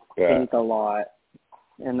really just think a lot,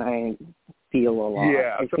 and I feel a lot.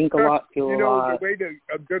 Yeah, I think a lot, feel a lot.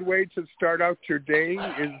 A good way to start out your day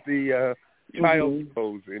is the child's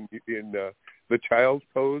pose in the child's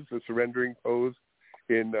pose, the surrendering pose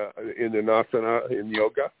in an asana in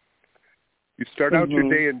yoga. You start out your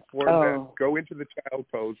day and form that. Go into the child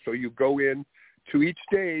pose. So you go in to each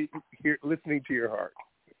day listening to your heart,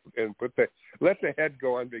 and let the head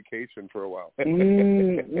go on vacation for a while.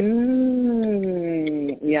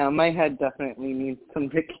 Yeah, my head definitely needs some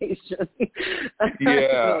vacation.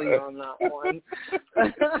 Yeah, really on that one.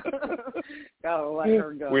 Gotta let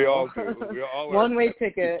her go. We all do. We all One-way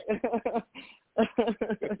ticket.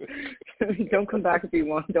 Don't come back if you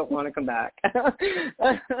don't want to come back.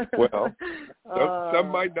 Well, some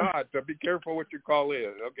might not, so be careful what you call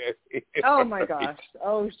in, okay? Oh, my gosh.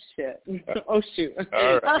 Oh, shit. Oh, shoot.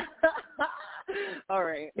 All right. All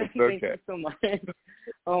right. It's Thank okay. you so much.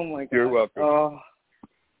 Oh, my God. You're welcome. Oh.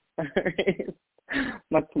 All right.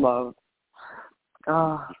 Much love.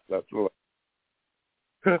 Oh. That's love.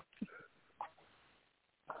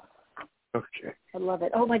 Okay. I love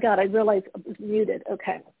it. Oh, my God. I realized I was muted.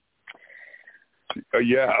 Okay.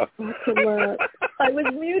 Yeah. I was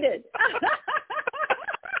muted.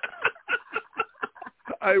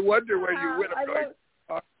 I wonder where you went.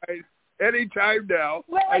 All right. Any time now.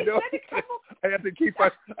 Well, I know. I had to keep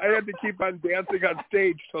on dancing on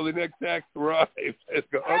stage till the next act arrives.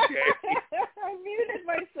 Go, okay. I muted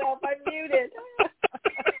myself. I'm muted.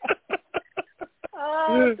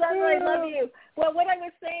 Oh, Sandra, I love you. Well, what I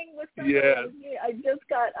was saying was, I just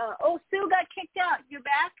got. Sue got kicked out. You're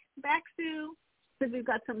back, Sue. Because we've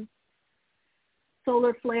got some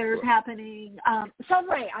solar flares happening.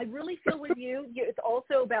 Sandra, I really feel with you. It's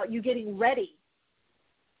also about you getting ready.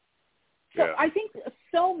 So I think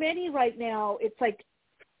so many right now, it's like,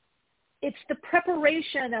 it's the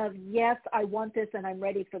preparation of, yes, I want this and I'm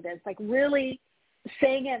ready for this. Like really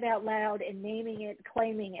saying it out loud and naming it,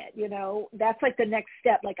 claiming it, you know, that's like the next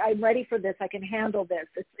step. Like, I'm ready for this. I can handle this.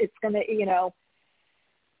 It's going to, you know,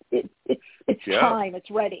 it's time. It's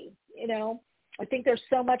ready, you know. I think there's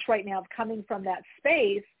so much right now coming from that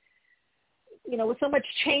space, you know, with so much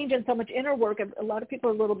change and so much inner work. A lot of people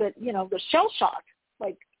are a little bit, you know, they're shell-shocked,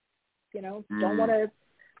 like, you know, don't want to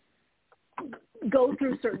go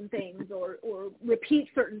through certain things or repeat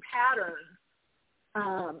certain patterns.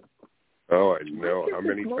 Oh, I know. How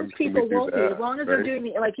many times most people won't be. As long as they're doing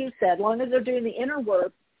the, like you said, as long as they're doing the inner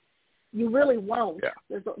work, you really won't.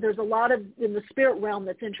 Yeah. There's a lot of in the spirit realm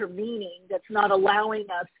that's intervening that's not allowing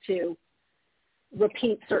us to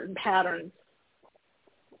repeat certain patterns.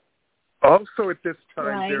 Also, at this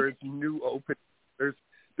time, there is new open.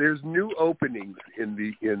 There's new openings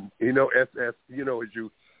in you know, as you know, as you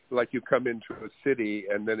come into a city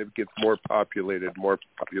and then it gets more populated. Well,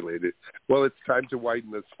 it's time to widen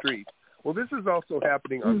the street. Well, this is also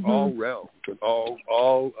happening on all realms and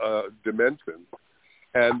all dimensions.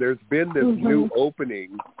 And there's been this new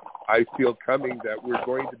opening, I feel, coming that we're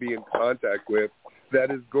going to be in contact with that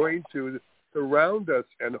is going to surround us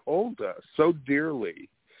and hold us so dearly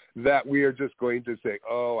that we are just going to say,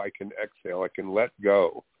 oh, I can exhale, I can let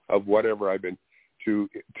go of whatever I've been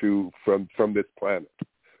from this planet,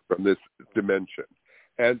 from this dimension.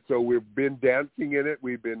 And so we've been dancing in it,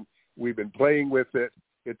 we've been playing with it.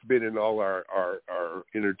 It's been in all our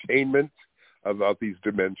entertainment about these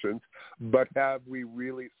dimensions, but have we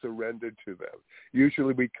really surrendered to them?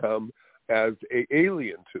 Usually we come as an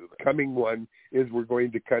alien to them. Coming one is we're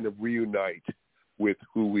going to kind of reunite with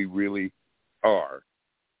who we really are.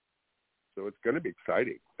 So it's going to be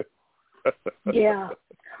exciting. Yeah.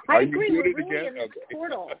 I agree. We're really again? in this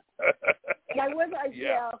portal.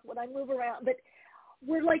 When I move around. But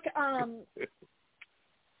we're like,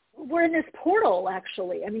 we're in this portal,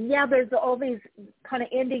 actually. I mean, there's all these kind of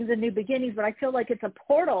endings and new beginnings, but I feel like it's a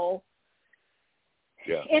portal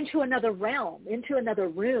into another realm, into another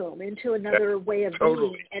room, into another way of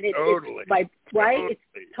being. And it's right? It's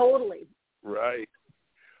totally. Right.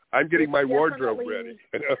 I'm getting my wardrobe ready.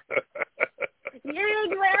 Yeah,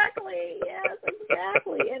 exactly. Yes,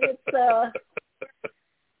 exactly. And it's a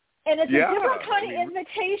different kind of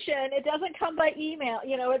invitation. It doesn't come by email.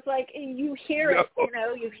 You know, it's like you hear it. You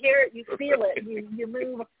know, you hear it, you feel it, you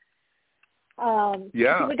move.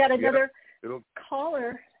 We got another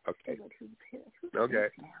caller. Okay. Okay.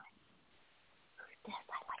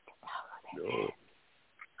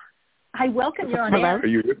 I welcome you on air. Are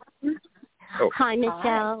you? Oh. Hi,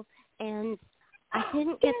 Michelle. And I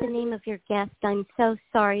didn't get the name of your guest. I'm so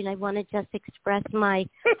sorry, and I want to just express my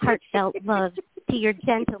heartfelt love to your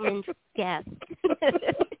gentleman's guest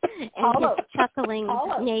and Paolo. his chuckling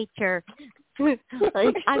nature.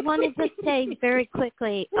 I wanted to say very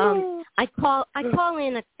quickly, I call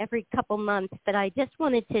in every couple months, but I just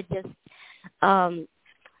wanted to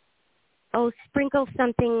sprinkle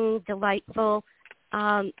something delightful.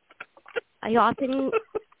 I often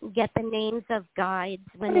get the names of guides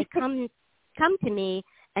when they come to me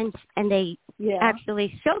and they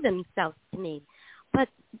actually show themselves to me. But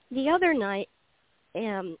the other night,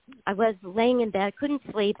 I was laying in bed, couldn't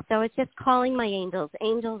sleep, so I was just calling my angels,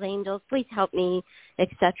 angels, please help me,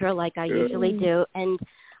 etc., like I usually do. And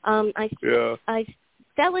I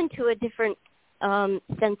fell into a different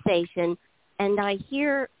sensation, and I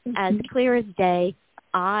hear as clear as day,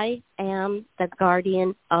 I am the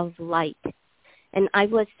guardian of light. And I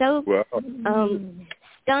was so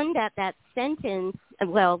stunned at that sentence,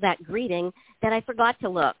 that greeting, that I forgot to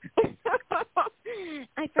look.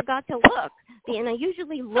 I forgot to look. And I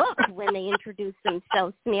usually look when they introduce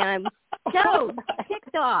themselves to me. I'm so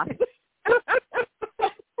ticked off.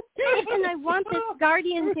 And I want this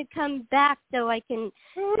guardian to come back so I can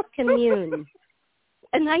commune.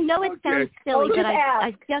 And I know it sounds silly, but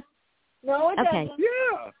I just... No, it doesn't.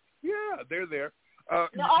 Yeah, they're there.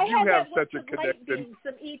 No, I you have such a connection.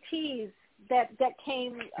 Some ETs that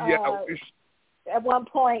came at one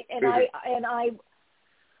point, and I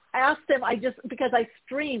asked them. Because I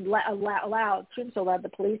screamed screamed so loud, the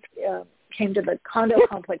police came to the condo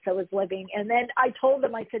complex I was living, and then I told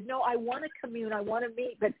them, I said, no, I want to commune, I want to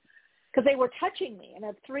meet, but because they were touching me, and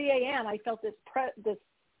at 3 a.m. I felt this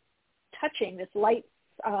touching, this light.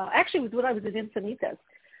 Actually, it was when I was in Encinitas.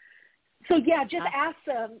 So ask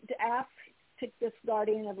them to this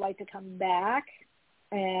guardian of light to come back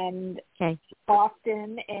and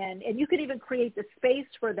often, and you could even create the space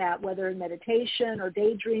for that, whether in meditation or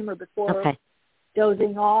daydream or before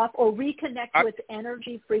dozing off, or reconnect with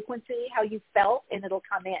energy frequency, how you felt, and it'll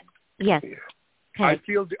come in. Yes. Okay. I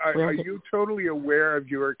feel. Are you totally aware of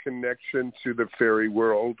your connection to the fairy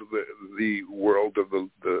world, the world of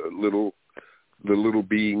the little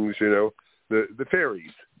beings? You know, the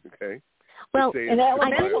fairies. Okay. Well, and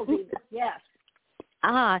elemental beings. Yes.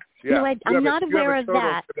 No, I'm not aware of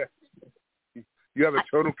that. You have a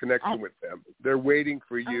total connection with them. They're waiting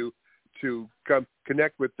for you to come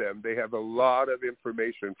connect with them. They have a lot of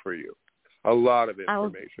information for you.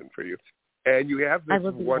 For you. And you have this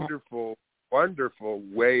wonderful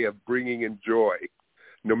way of bringing in joy,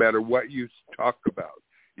 no matter what you talk about.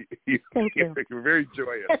 Thank you. You're very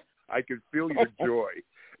joyous. I can feel your joy.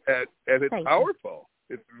 And it's powerful.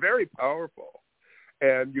 It's very powerful.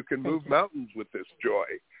 And you can move mountains with this joy.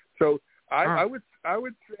 So I would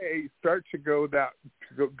say start to go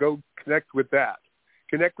connect with that.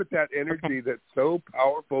 Connect with that energy that's so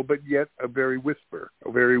powerful, but yet a very whisper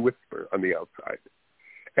on the outside.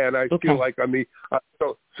 And I feel like on the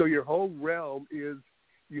so your whole realm is,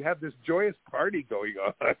 you have this joyous party going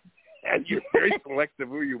on, and you're very selective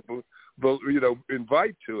who you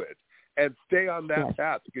invite to it, and stay on that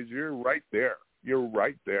path, because you're right there. You're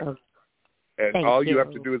right there. And all you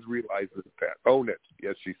have to do is realize that. Own it.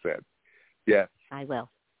 Yes, she said. Yes. I will.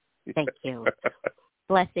 Thank you.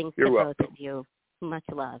 Blessings to both of you. Much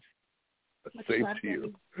love. Same to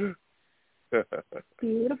you.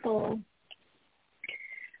 Beautiful.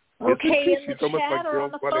 Okay, in the it's almost chat like or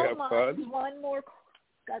on girls the want to phone have line, fun.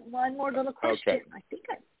 got one more little question. Okay. I think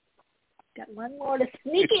I got one more to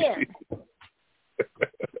sneak in.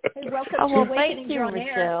 Hey, welcome to Awakening, thank you,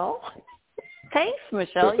 Michelle. Thanks,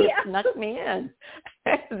 Michelle. You snuck me in.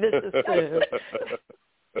 This is Sue.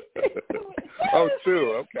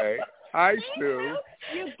 Sue. Okay. Hi, Sue.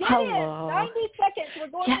 You did Hello. it. 90 seconds. We're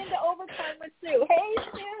going into overtime with Sue. Hey,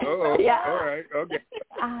 Sue. Oh, yeah. All right. Okay.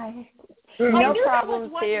 Hi. No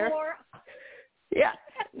problems here. More. Yeah.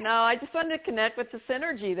 No, I just wanted to connect with the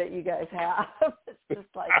synergy that you guys have. It's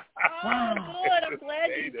just like, wow. Good. I'm glad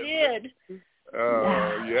you did.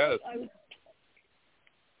 Oh, yes.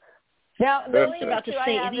 Now, really about to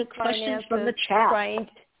say any questions from the chat.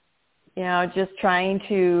 Just trying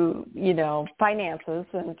to, finances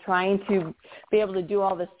and trying to be able to do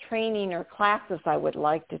all this training or classes I would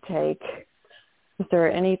like to take. Is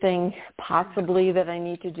there anything possibly that I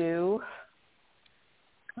need to do?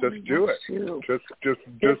 Just do it.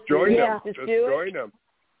 Just join them. Just join them.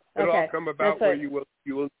 It'll all come about where you will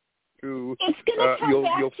you'll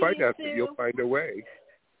find out that you'll find a way.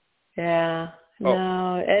 Yeah.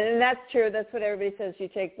 No, and that's true. That's what everybody says. You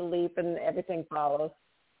take the leap and everything follows.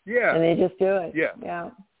 Yeah. And they just do it. Yeah. Yeah.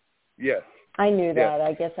 Yes. I knew that.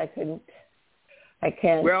 I guess I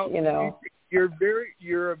can't, Well,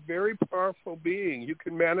 you're a very powerful being. You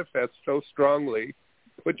can manifest so strongly.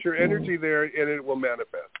 Put your energy there and it will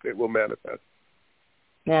manifest. It will manifest.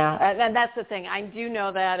 Yeah. And that's the thing. I do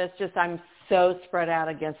know that. It's just I'm so spread out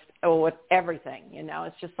against with everything,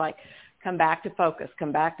 It's just like come back to focus,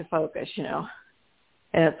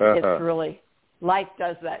 And it's really, life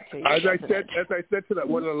does that to you. As I said to that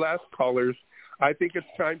one of the last callers, I think it's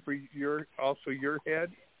time for your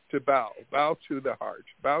head to bow to the heart,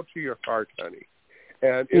 bow to your heart, honey.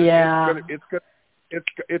 And it's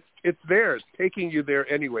there. It's taking you there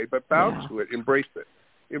anyway. But bow to it, embrace it.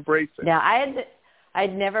 Yeah,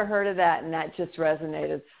 I'd never heard of that, and that just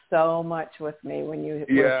resonated so much with me when you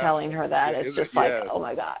were telling her that. It's just like, oh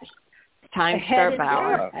my gosh, time to start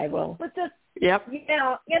bowing. I will. Yep.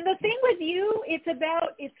 Yeah, and the thing with you,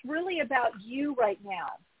 it's really about you right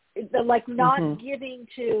now. Not giving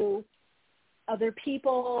to other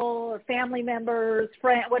people or family members,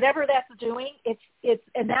 friends, whatever that's doing,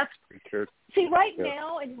 and that's, see, right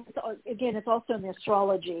now, and again, it's also in the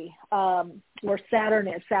astrology, where Saturn,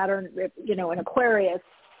 in Aquarius,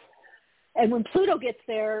 and when Pluto gets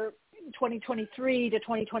there, 2023 to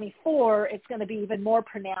 2024, it's going to be even more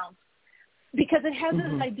pronounced, because it has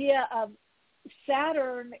this idea of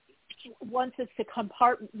Saturn wants us to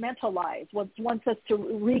compartmentalize, wants us to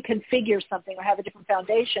reconfigure something or have a different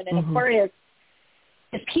foundation. And Aquarius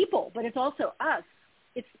is people, but it's also us.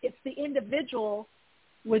 It's the individual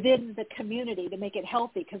within the community to make it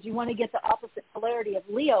healthy, because you want to get the opposite polarity of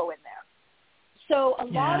Leo in there. So a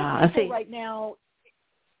lot of people right now,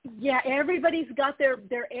 everybody's got their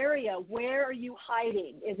area. Where are you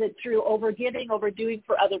hiding? Is it through overgiving, overdoing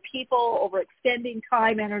for other people, overextending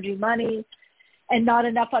time, energy, money, and not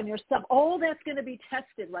enough on yourself? All that's going to be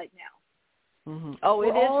tested right now. Oh, We're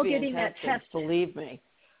it is getting being tested, that tested. believe me.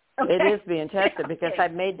 Okay. It is being tested because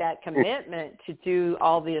I've made that commitment to do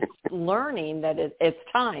all this learning that it's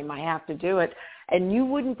time. I have to do it. And you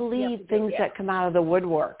wouldn't believe things that come out of the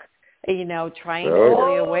woodwork, trying to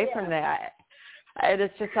stay away from that. And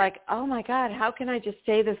it's just like, oh, my God, how can I just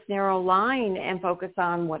stay this narrow line and focus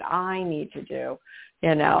on what I need to do?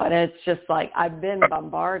 And it's just like I've been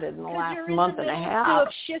bombarded in the last month and a half.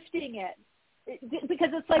 Of shifting it, because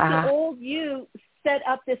it's like the old you set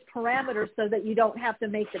up this parameter so that you don't have to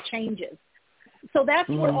make the changes. So that's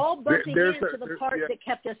we're all bumping into the part that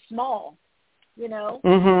kept us small, that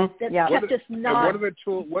kept us not. One of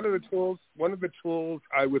the tools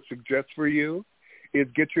I would suggest for you is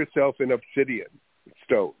get yourself an obsidian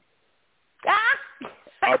stone.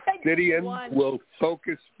 Obsidian will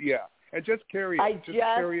focus, and just carry it.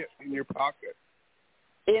 Carry it in your pocket.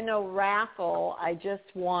 In a raffle, I just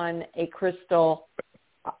won a crystal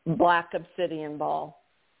black obsidian ball.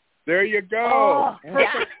 There you go. Oh,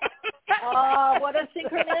 perfect. Oh, what a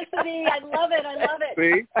synchronicity. I love it.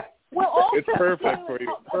 See? Well, also, it's perfect for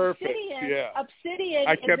you. Perfect. Obsidian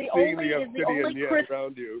I kept seeing the obsidian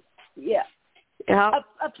around you. Yeah.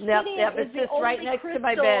 Obsidian is it's just right next to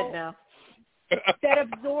my bed now. That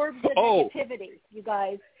absorbs the negativity, you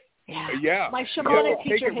guys. Yeah. My shamanic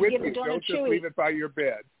teacher had given Doro Don't just leave it by your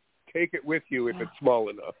bed. Take it with you if it's small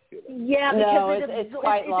enough. Yeah, because it's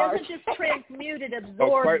quite large. It doesn't just transmute, it absorbs.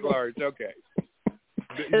 Oh, quite large. Okay.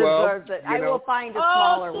 Well, I will find a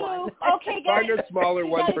smaller one. Okay, guys. Find a smaller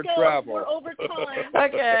one for travel. We're over time.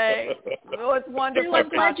 Okay. Well, it's wonderful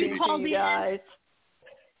talking to you guys.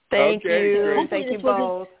 Thank you. Thank you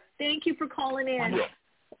both. Thank you for calling in.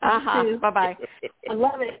 Bye-bye. I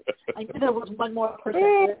love it. I knew there was one more person.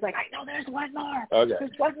 I was like, I know there's one more. Okay.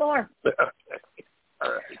 There's one more. All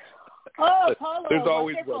right. Oh, Paolo. There's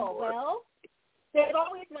always wonderful. one more. Well, there's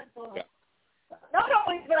always one more. Yeah. Not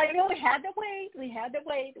always, but I know we had to wait.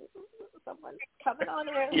 Someone's coming on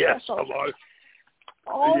there. Yes, special.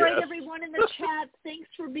 All right, everyone in the chat, thanks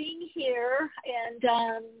for being here and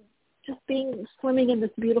just swimming in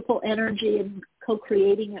this beautiful energy and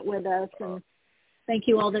co-creating it with us. And thank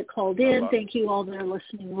you all that called in. Thank you all that are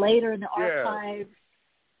listening later in the archives.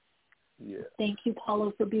 Yeah. Thank you,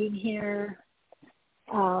 Paolo, for being here.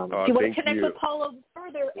 If you want to connect with Paolo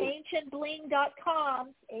further, ancientbling.com,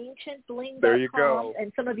 ancientbling.com. There you go.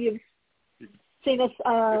 And some of you have seen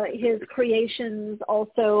his creations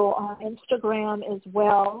also on Instagram as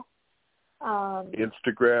well.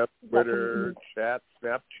 Instagram, Twitter, chat,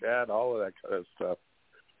 Snapchat, all of that kind of stuff.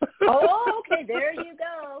 Oh, okay. There you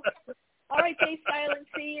go. All right, Face Silent.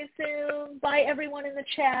 See you soon. Bye, everyone in the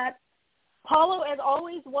chat. Paolo, as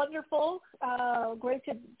always, wonderful. Great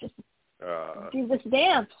to just do this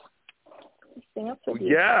dance.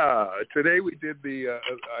 Yeah, today we did the.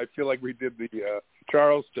 I feel like we did the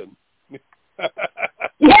Charleston.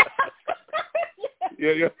 Yeah.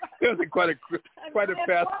 Yeah. It was quite a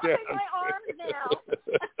fast dance. My arms now.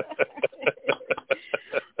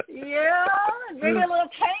 Yeah, maybe a little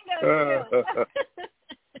tango too.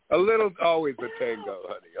 A little, always a tango,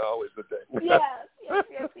 honey. Always a tango. Yes.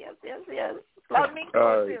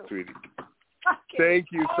 All right, sweetie. Okay.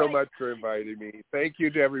 Thank you so much for inviting me. Thank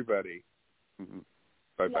you to everybody. Mm-hmm.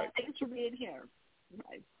 Bye-bye. Thanks for being here.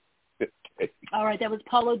 Bye. All right, that was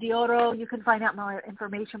Paolo Doro. You can find out more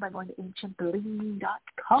information by going to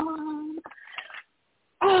ancientbling.com.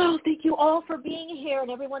 Oh, thank you all for being here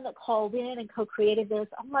and everyone that called in and co-created this.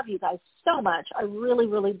 I love you guys so much. I really,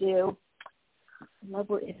 really do. I love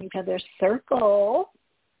we're in each other's circle.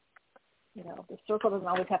 The circle doesn't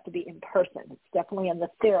always have to be in person. It's definitely in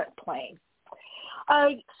the spirit plane.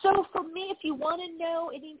 So for me, if you want to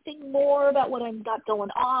know anything more about what I've got going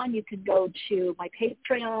on, you can go to my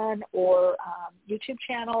Patreon or YouTube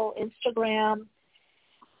channel, Instagram.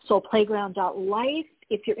 soulplayground.life.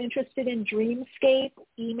 If you're interested in Dreamscape,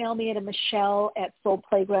 email me at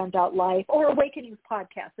michelle@soulplayground.life or Awakenings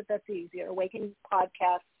Podcast, if that's easier,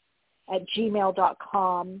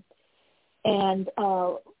 awakeningspodcast@gmail.com. And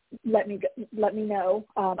let me know.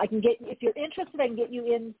 I can get, if you're interested, I can get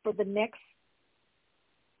you in for the next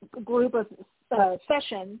group of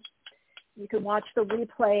session. You can watch the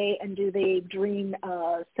replay and do the dream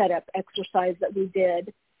setup exercise that we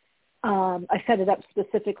did. I set it up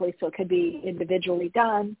specifically so it could be individually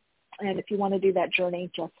done. And if you want to do that journey,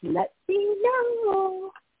 just let me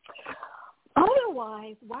know.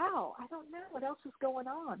 Otherwise, wow, I don't know what else is going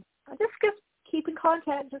on. I just keep in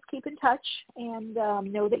contact, just keep in touch, and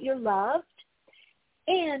know that you're loved.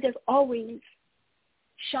 And as always,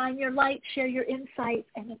 shine your light, share your insights,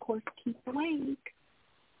 and of course, keep awake.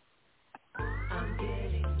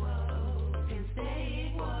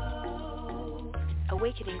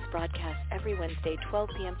 Awakenings broadcasts every Wednesday, 12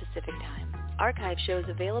 p.m. Pacific Time. Archive shows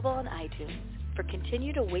available on iTunes. For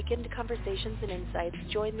continued awakened conversations and insights,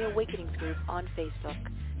 join the Awakenings group on Facebook.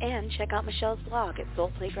 And check out Michelle's blog at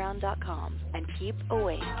soulplayground.com. And keep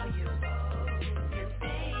awake.